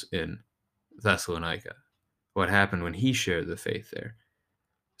Paul was in Thessalonica, what happened when he shared the faith there.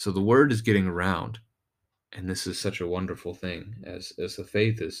 So the word is getting around, and this is such a wonderful thing as the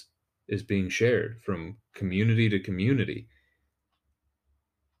faith is being shared from community to community.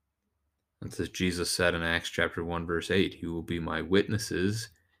 And as Jesus said in Acts chapter 1, verse 8, "You will be my witnesses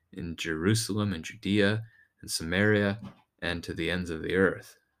in Jerusalem and Judea and Samaria and to the ends of the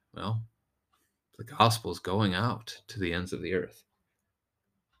earth." Well, the gospel is going out to the ends of the earth.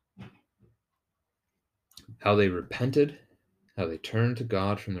 How they repented, how they turned to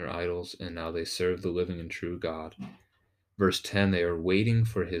God from their idols, and now they serve the living and true God. Verse 10, they are waiting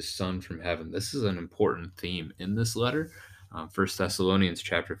for his Son from heaven. This is an important theme in this letter. 1 Thessalonians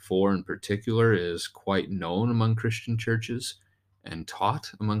chapter 4 in particular is quite known among Christian churches and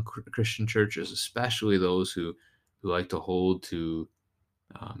taught among Christian churches, especially those who like to hold to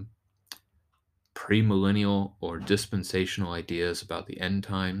um, premillennial or dispensational ideas about the end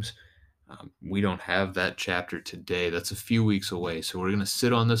times. We don't have that chapter today. That's a few weeks away. So we're going to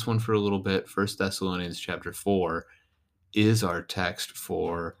sit on this one for a little bit. 1 Thessalonians chapter 4 is our text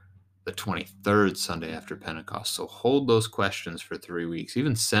for the 23rd Sunday after Pentecost. So hold those questions for 3 weeks.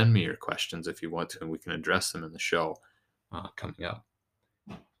 Even send me your questions if you want to, and we can address them in the show coming up.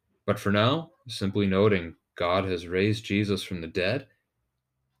 But for now, simply noting God has raised Jesus from the dead,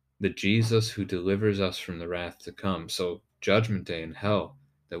 the Jesus who delivers us from the wrath to come. So judgment day and hell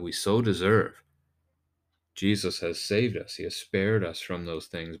that we so deserve, Jesus has saved us. He has spared us from those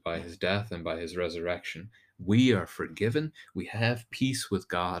things by his death and by his resurrection. We are forgiven, we have peace with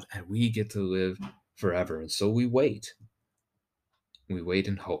God, and we get to live forever. And so we wait. We wait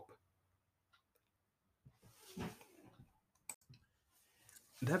in hope.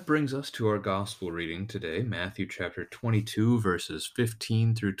 That brings us to our gospel reading today, Matthew chapter 22, verses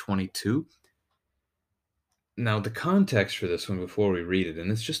 15 through 22. Now, the context for this one before we read it,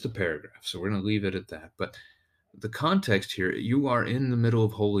 and it's just a paragraph, so we're going to leave it at that. But the context here, you are in the middle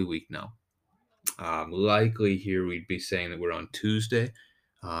of Holy Week now. Likely here we'd be saying that we're on Tuesday,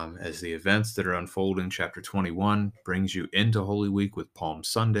 as the events that are unfolding. Chapter 21 brings you into Holy Week with Palm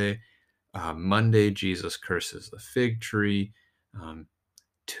Sunday. Monday, Jesus curses the fig tree.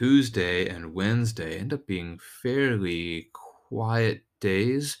 Tuesday and Wednesday end up being fairly quiet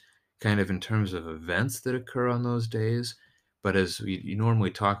days, kind of in terms of events that occur on those days. But as you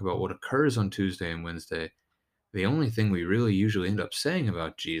normally talk about what occurs on Tuesday and Wednesday, the only thing we really usually end up saying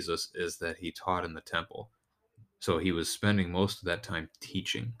about Jesus is that he taught in the temple. So he was spending most of that time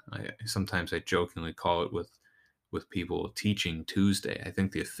teaching. Sometimes I jokingly call it with people Teaching Tuesday. I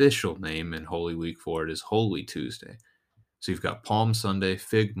think the official name in Holy Week for it is Holy Tuesday. So you've got Palm Sunday,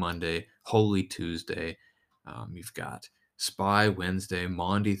 Fig Monday, Holy Tuesday. You've got Spy Wednesday,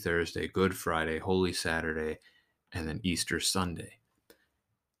 Maundy Thursday, Good Friday, Holy Saturday, and then Easter Sunday.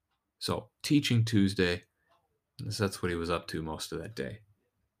 So Teaching Tuesday, that's what he was up to most of that day.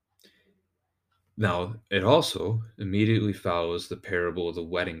 Now, it also immediately follows the parable of the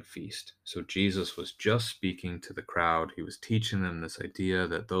wedding feast. So Jesus was just speaking to the crowd. He was teaching them this idea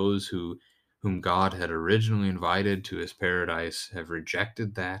that those whom God had originally invited to his paradise have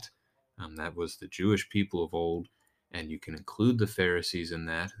rejected that. That was the Jewish people of old, and you can include the Pharisees in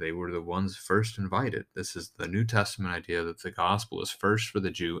that. They were the ones first invited. This is the New Testament idea that the gospel is first for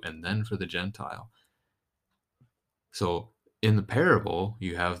the Jew and then for the Gentile. So in the parable,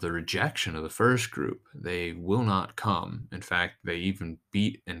 you have the rejection of the first group. They will not come. In fact, they even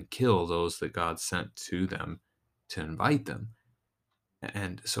beat and kill those that God sent to them to invite them.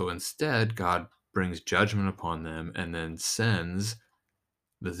 And so instead, God brings judgment upon them and then sends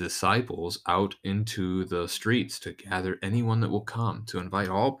the disciples out into the streets to gather anyone that will come, to invite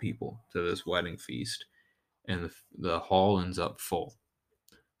all people to this wedding feast. And the hall ends up full.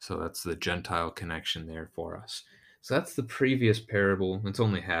 So that's the Gentile connection there for us. So that's the previous parable. It's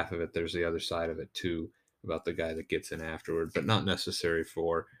only half of it. There's the other side of it too, about the guy that gets in afterward, but not necessary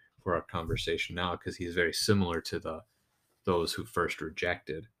for our conversation now, because he's very similar to those who first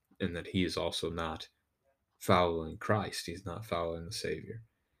rejected, in that he is also not following Christ. He's not following the Savior.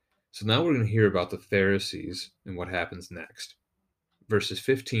 So now we're going to hear about the Pharisees and what happens next. Verses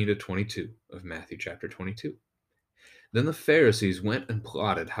 15 to 22 of Matthew chapter 22. Then the Pharisees went and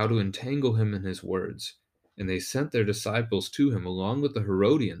plotted how to entangle him in his words. And they sent their disciples to him along with the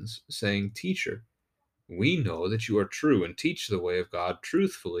Herodians, saying, Teacher, we know that you are true and teach the way of God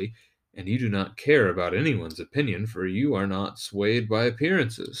truthfully, and you do not care about anyone's opinion, for you are not swayed by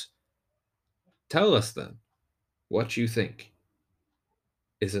appearances. Tell us then what you think.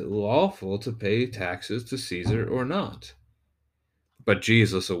 Is it lawful to pay taxes to Caesar or not? But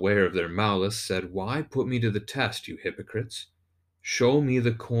Jesus, aware of their malice, said, Why put me to the test, you hypocrites? Show me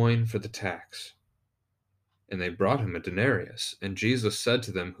the coin for the tax. And they brought him a denarius. And Jesus said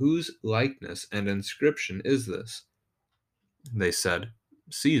to them, Whose likeness and inscription is this? They said,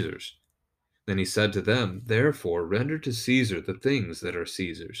 Caesar's. Then he said to them, Therefore render to Caesar the things that are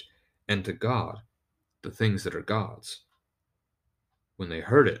Caesar's, and to God the things that are God's. When they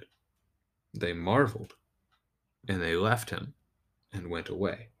heard it, they marveled, and they left him and went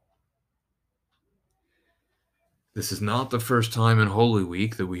away. This is not the first time in Holy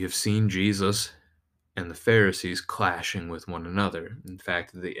Week that we have seen Jesus and the Pharisees clashing with one another. In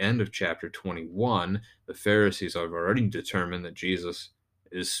fact, at the end of chapter 21, the Pharisees have already determined that Jesus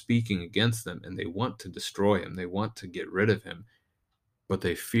is speaking against them, and they want to destroy him. They want to get rid of him, but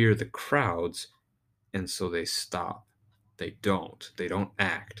they fear the crowds, and so they stop. They don't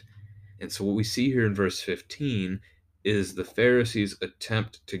act. And so what we see here in verse 15 is the Pharisees'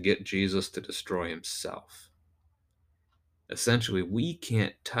 attempt to get Jesus to destroy himself. Essentially, we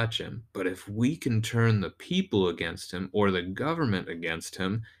can't touch him, but if we can turn the people against him or the government against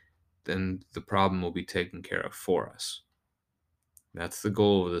him, then the problem will be taken care of for us. That's the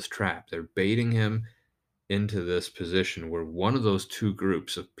goal of this trap. They're baiting him into this position where one of those two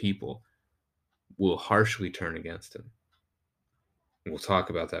groups of people will harshly turn against him. We'll talk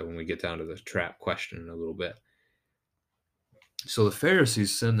about that when we get down to the trap question in a little bit. So the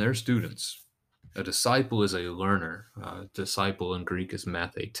Pharisees send their students. A disciple is a learner. Disciple in Greek is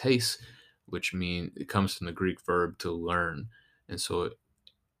mathetes, which means it comes from the Greek verb to learn. And so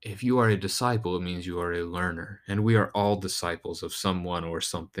if you are a disciple, it means you are a learner. And we are all disciples of someone or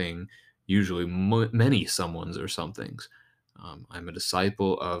something, usually many someones or somethings. I'm a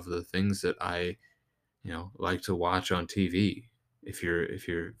disciple of the things that I like to watch on TV. If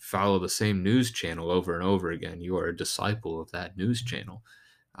you follow the same news channel over and over again, you are a disciple of that news channel.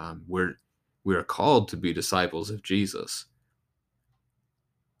 We are called to be disciples of Jesus.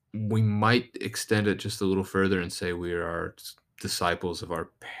 We might extend it just a little further and say we are disciples of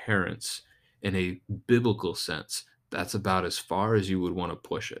our parents in a biblical sense. That's about as far as you would want to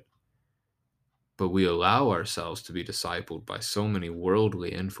push it. But we allow ourselves to be discipled by so many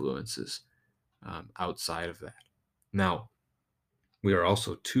worldly influences outside of that. Now, we are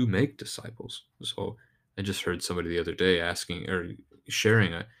also to make disciples. So I just heard somebody the other day asking or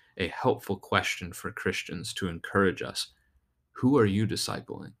sharing a helpful question for Christians to encourage us. Who are you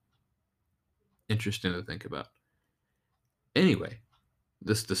discipling? Interesting to think about. Anyway,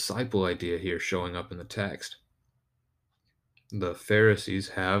 this disciple idea here showing up in the text. The Pharisees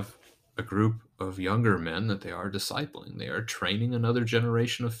have a group of younger men that they are discipling. They are training another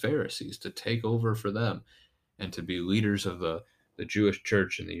generation of Pharisees to take over for them and to be leaders of the Jewish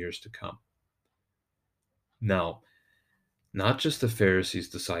church in the years to come. Now, not just the Pharisees'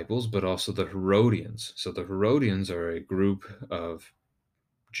 disciples, but also the Herodians. So the Herodians are a group of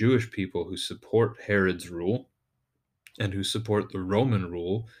Jewish people who support Herod's rule and who support the Roman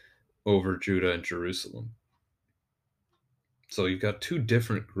rule over Judah and Jerusalem. So you've got two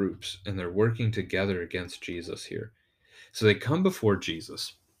different groups, and they're working together against Jesus here. So they come before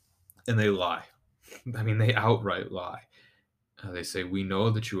Jesus, and they lie. I mean, they outright lie. They say, "We know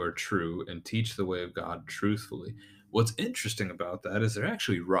that you are true and teach the way of God truthfully." What's interesting about that is they're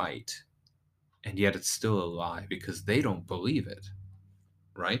actually right, and yet it's still a lie because they don't believe it,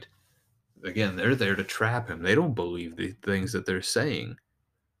 right? Again, they're there to trap him. They don't believe the things that they're saying.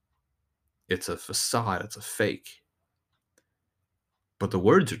 It's a facade, it's a fake. But the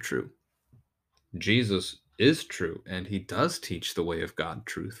words are true. Jesus is true, and he does teach the way of God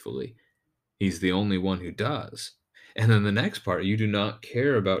truthfully. He's the only one who does. And then the next part, you do not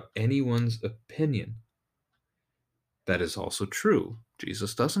care about anyone's opinion. That is also true.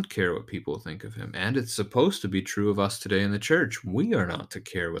 Jesus doesn't care what people think of him, and it's supposed to be true of us today in the church. We are not to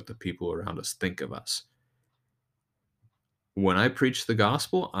care what the people around us think of us. When I preach the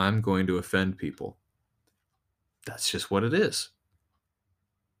gospel, I'm going to offend people. That's just what it is.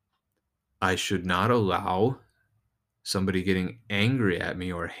 I should not allow somebody getting angry at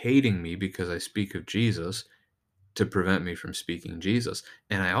me or hating me because I speak of Jesus to prevent me from speaking Jesus.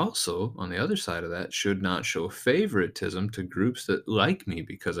 And I also, on the other side of that, should not show favoritism to groups that like me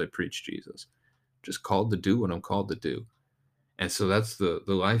because I preach Jesus. Just called to do what I'm called to do. And so that's the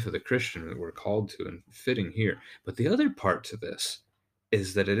life of the Christian that we're called to and fitting here. But the other part to this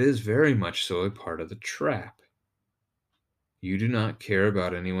is that it is very much so a part of the trap. You do not care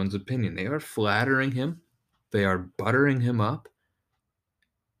about anyone's opinion. They are flattering him. They are buttering him up.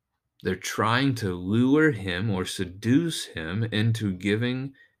 They're trying to lure him or seduce him into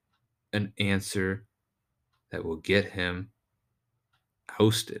giving an answer that will get him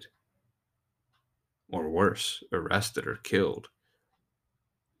ousted, or worse, arrested or killed.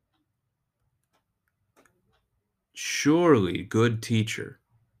 Surely, good teacher,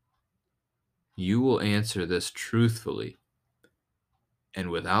 you will answer this truthfully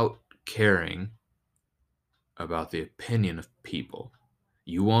and without caring about the opinion of people.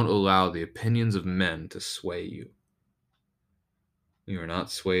 You won't allow the opinions of men to sway you. You are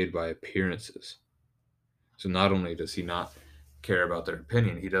not swayed by appearances. So not only does he not care about their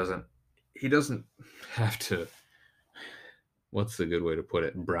opinion, he doesn't have to, what's the good way to put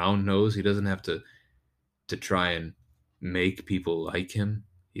it? Brown nose. He doesn't have to to try and make people like him.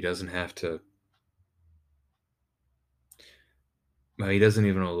 He doesn't have to, well, he doesn't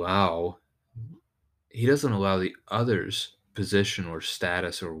allow the other's position or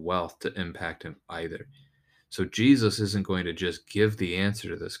status or wealth to impact him either. So Jesus isn't going to just give the answer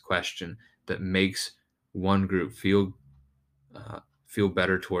to this question that makes one group feel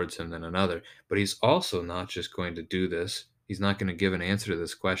better towards him than another. But he's also not just going to do this. He's not going to give an answer to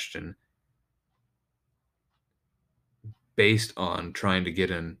this question based on trying to get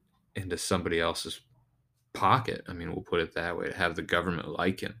into somebody else's pocket. I mean, we'll put it that way, to have the government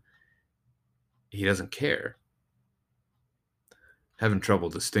like him. He doesn't care. Having trouble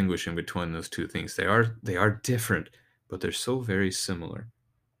distinguishing between those two things. They are different, but they're so very similar.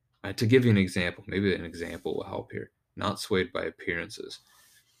 To give you an example, maybe an example will help here. Not swayed by appearances.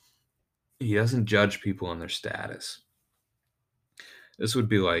 He doesn't judge people on their status. This would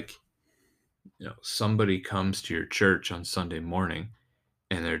be like, somebody comes to your church on Sunday morning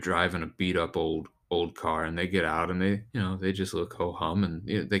and they're driving a beat up old car, and they get out and they just look ho hum,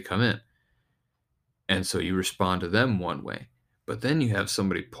 and they come in. And so you respond to them one way. But then you have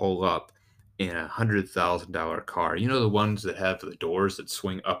somebody pull up in a $100,000 car. You know, the ones that have the doors that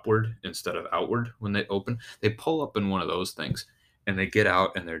swing upward instead of outward when they open? They pull up in one of those things, and they get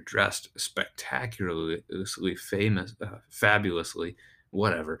out and they're dressed spectacularly fabulously,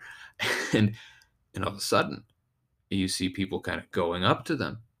 whatever. And all of a sudden, you see people kind of going up to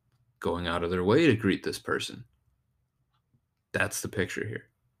them, going out of their way to greet this person. That's the picture here.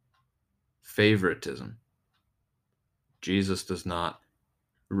 Favoritism. Jesus does not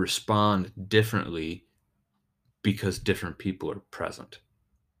respond differently because different people are present.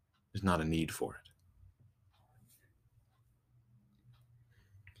 There's not a need for it.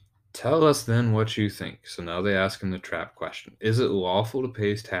 Tell us then what you think. So now they ask him the trap question. Is it lawful to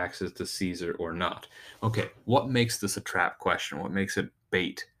pay taxes to Caesar or not? Okay, what makes this a trap question? What makes it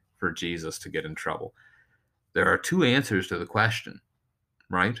bait for Jesus to get in trouble? There are two answers to the question,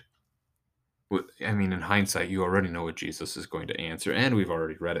 right? I mean, in hindsight, you already know what Jesus is going to answer, and we've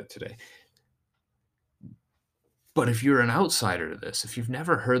already read it today. But if you're an outsider to this, if you've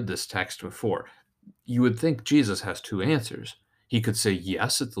never heard this text before, you would think Jesus has two answers. He could say,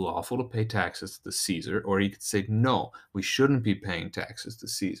 yes, it's lawful to pay taxes to Caesar, or he could say, no, we shouldn't be paying taxes to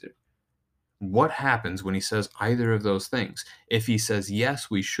Caesar. What happens when he says either of those things? If he says, yes,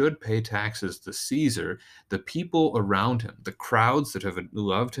 we should pay taxes to Caesar, the people around him, the crowds that have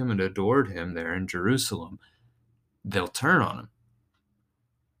loved him and adored him there in Jerusalem, they'll turn on him.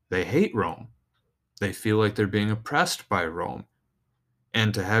 They hate Rome. They feel like they're being oppressed by Rome.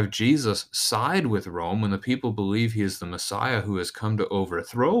 And to have Jesus side with Rome when the people believe he is the Messiah who has come to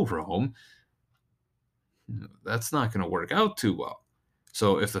overthrow Rome, that's not going to work out too well.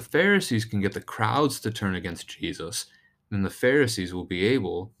 So if the Pharisees can get the crowds to turn against Jesus, then the Pharisees will be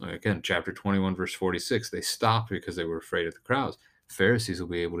able, again, chapter 21, verse 46, they stopped because they were afraid of the crowds. Pharisees will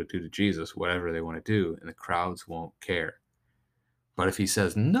be able to do to Jesus whatever they want to do, and the crowds won't care. But if he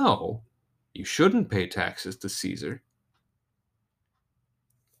says, no, you shouldn't pay taxes to Caesar,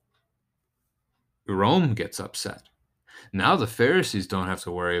 Rome gets upset. Now the Pharisees don't have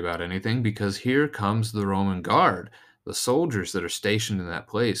to worry about anything because here comes the Roman guard. The soldiers that are stationed in that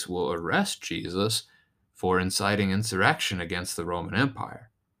place will arrest Jesus for inciting insurrection against the Roman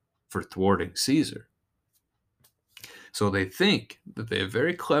Empire, for thwarting Caesar. So they think that they have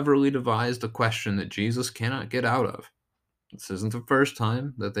very cleverly devised a question that Jesus cannot get out of. This isn't the first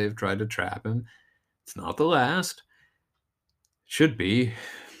time that they've tried to trap him. It's not the last. Should be.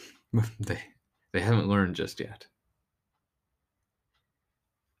 They haven't learned just yet.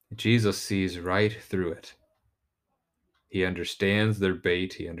 Jesus sees right through it. He understands their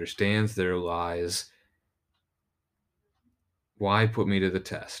bait. He understands their lies. Why put me to the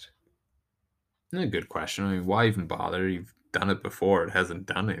test? A good question. I mean, why even bother? You've done it before. It hasn't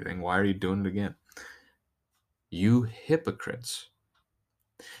done anything. Why are you doing it again? You hypocrites.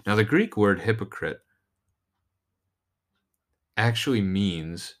 Now, the Greek word hypocrite actually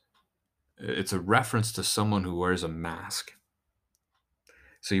means, it's a reference to someone who wears a mask.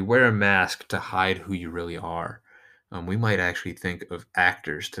 So you wear a mask to hide who you really are. We might actually think of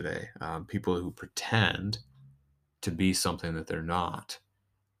actors today, people who pretend to be something that they're not.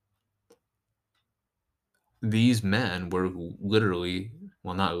 These men were literally,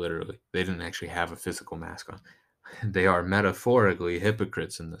 well, not literally, they didn't actually have a physical mask on. They are metaphorically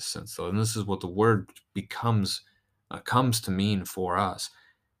hypocrites in this sense. So, and this is what the word comes to mean for us.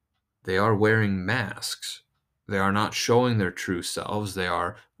 They are wearing masks. They are not showing their true selves. They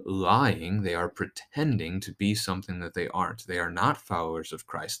are lying. They are pretending to be something that they aren't. They are not followers of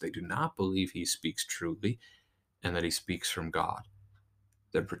Christ. They do not believe he speaks truly and that he speaks from God.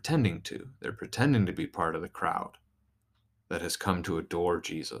 They're pretending to. They're pretending to be part of the crowd that has come to adore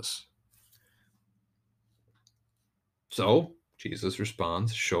Jesus. So Jesus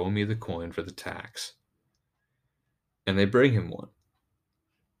responds, "Show me the coin for the tax." And they bring him one.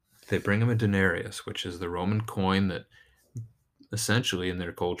 They bring him a denarius, which is the Roman coin that essentially in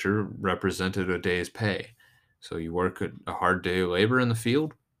their culture represented a day's pay. So you work a hard day of labor in the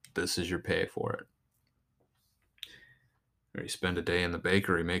field, this is your pay for it. Or you spend a day in the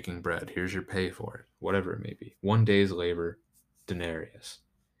bakery making bread, here's your pay for it. Whatever it may be. 1 day's labor, denarius.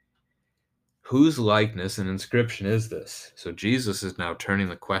 Whose likeness and inscription is this? So Jesus is now turning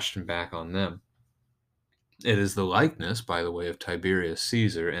the question back on them. It is the likeness, by the way, of Tiberius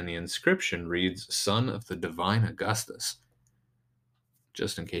Caesar, and the inscription reads, "Son of the divine Augustus."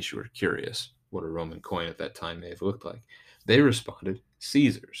 Just in case you were curious what a Roman coin at that time may have looked like. They responded,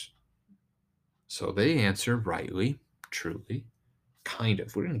 "Caesar's." So they answer rightly, truly, kind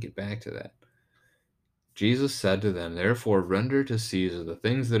of. We're going to get back to that. Jesus said to them, "Therefore render to Caesar the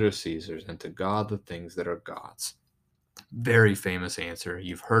things that are Caesar's, and to God the things that are God's." Very famous answer.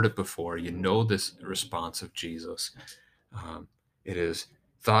 You've heard it before. You know this response of Jesus. It is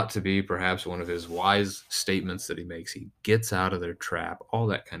thought to be perhaps one of his wise statements that he makes. He gets out of their trap, all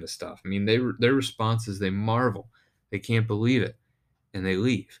that kind of stuff. I mean, their response is they marvel. They can't believe it, and they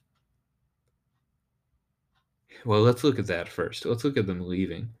leave. Well, let's look at that first. Let's look at them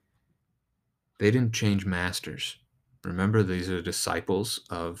leaving. They didn't change masters. Remember, these are disciples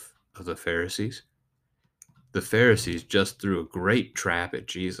of the Pharisees. The Pharisees just threw a great trap at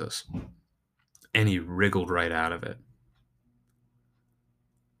Jesus, and he wriggled right out of it.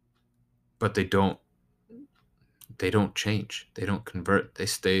 But they don't change. They don't convert. They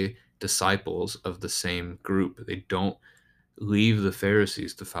stay disciples of the same group. They don't leave the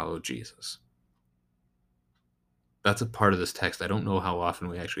Pharisees to follow Jesus. That's a part of this text I don't know how often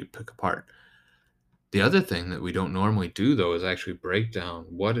we actually pick apart. The other thing that we don't normally do, though, is actually break down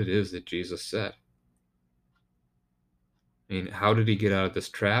what it is that Jesus said. I mean, how did he get out of this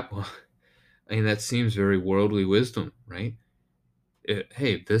trap? Well, I mean, that seems very worldly wisdom, right?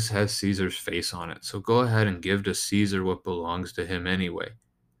 Hey, this has Caesar's face on it, so go ahead and give to Caesar what belongs to him anyway,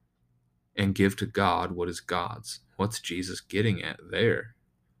 and give to God what is God's. What's Jesus getting at there?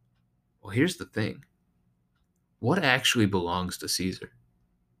 Well, here's the thing. What actually belongs to Caesar?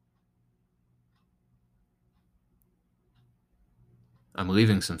 I'm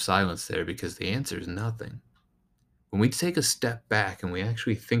leaving some silence there because the answer is nothing. When we take a step back and we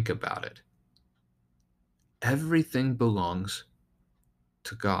actually think about it, everything belongs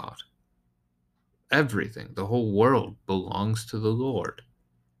to God. Everything, the whole world belongs to the Lord.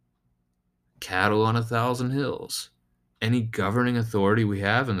 Cattle on 1,000 hills. Any governing authority we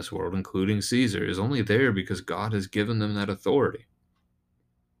have in this world, including Caesar, is only there because God has given them that authority.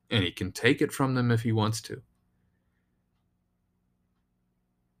 And he can take it from them if he wants to.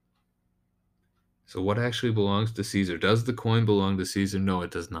 So what actually belongs to Caesar? Does the coin belong to Caesar? No,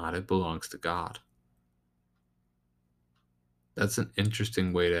 it does not. It belongs to God. That's an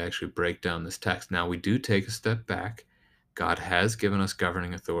interesting way to actually break down this text. Now, we do take a step back. God has given us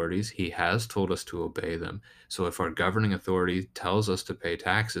governing authorities. He has told us to obey them. So if our governing authority tells us to pay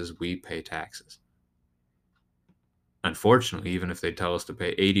taxes, we pay taxes. Unfortunately, even if they tell us to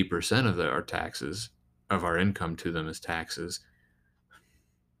pay 80% of our taxes, of our income to them as taxes,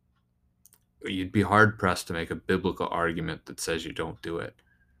 you'd be hard-pressed to make a biblical argument that says you don't do it.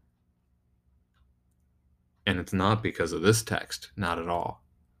 And it's not because of this text, not at all.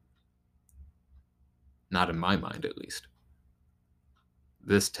 Not in my mind, at least.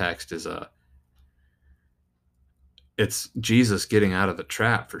 This text is it's Jesus getting out of the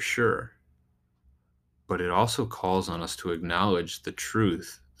trap for sure. But it also calls on us to acknowledge the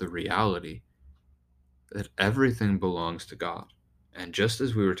truth, the reality, that everything belongs to God. And just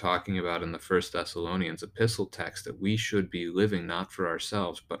as we were talking about in the First Thessalonians epistle text, that we should be living not for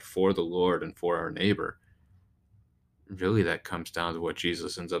ourselves, but for the Lord and for our neighbor, really that comes down to what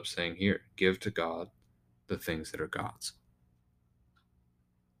Jesus ends up saying here. Give to God the things that are God's.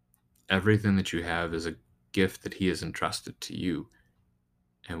 Everything that you have is a gift that he has entrusted to you,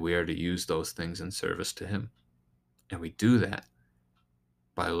 and we are to use those things in service to him. And we do that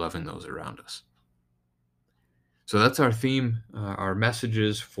by loving those around us. So that's our theme, our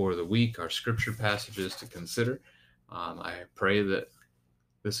messages for the week, our scripture passages to consider. I pray that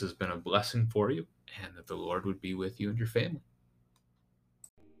this has been a blessing for you and that the Lord would be with you and your family.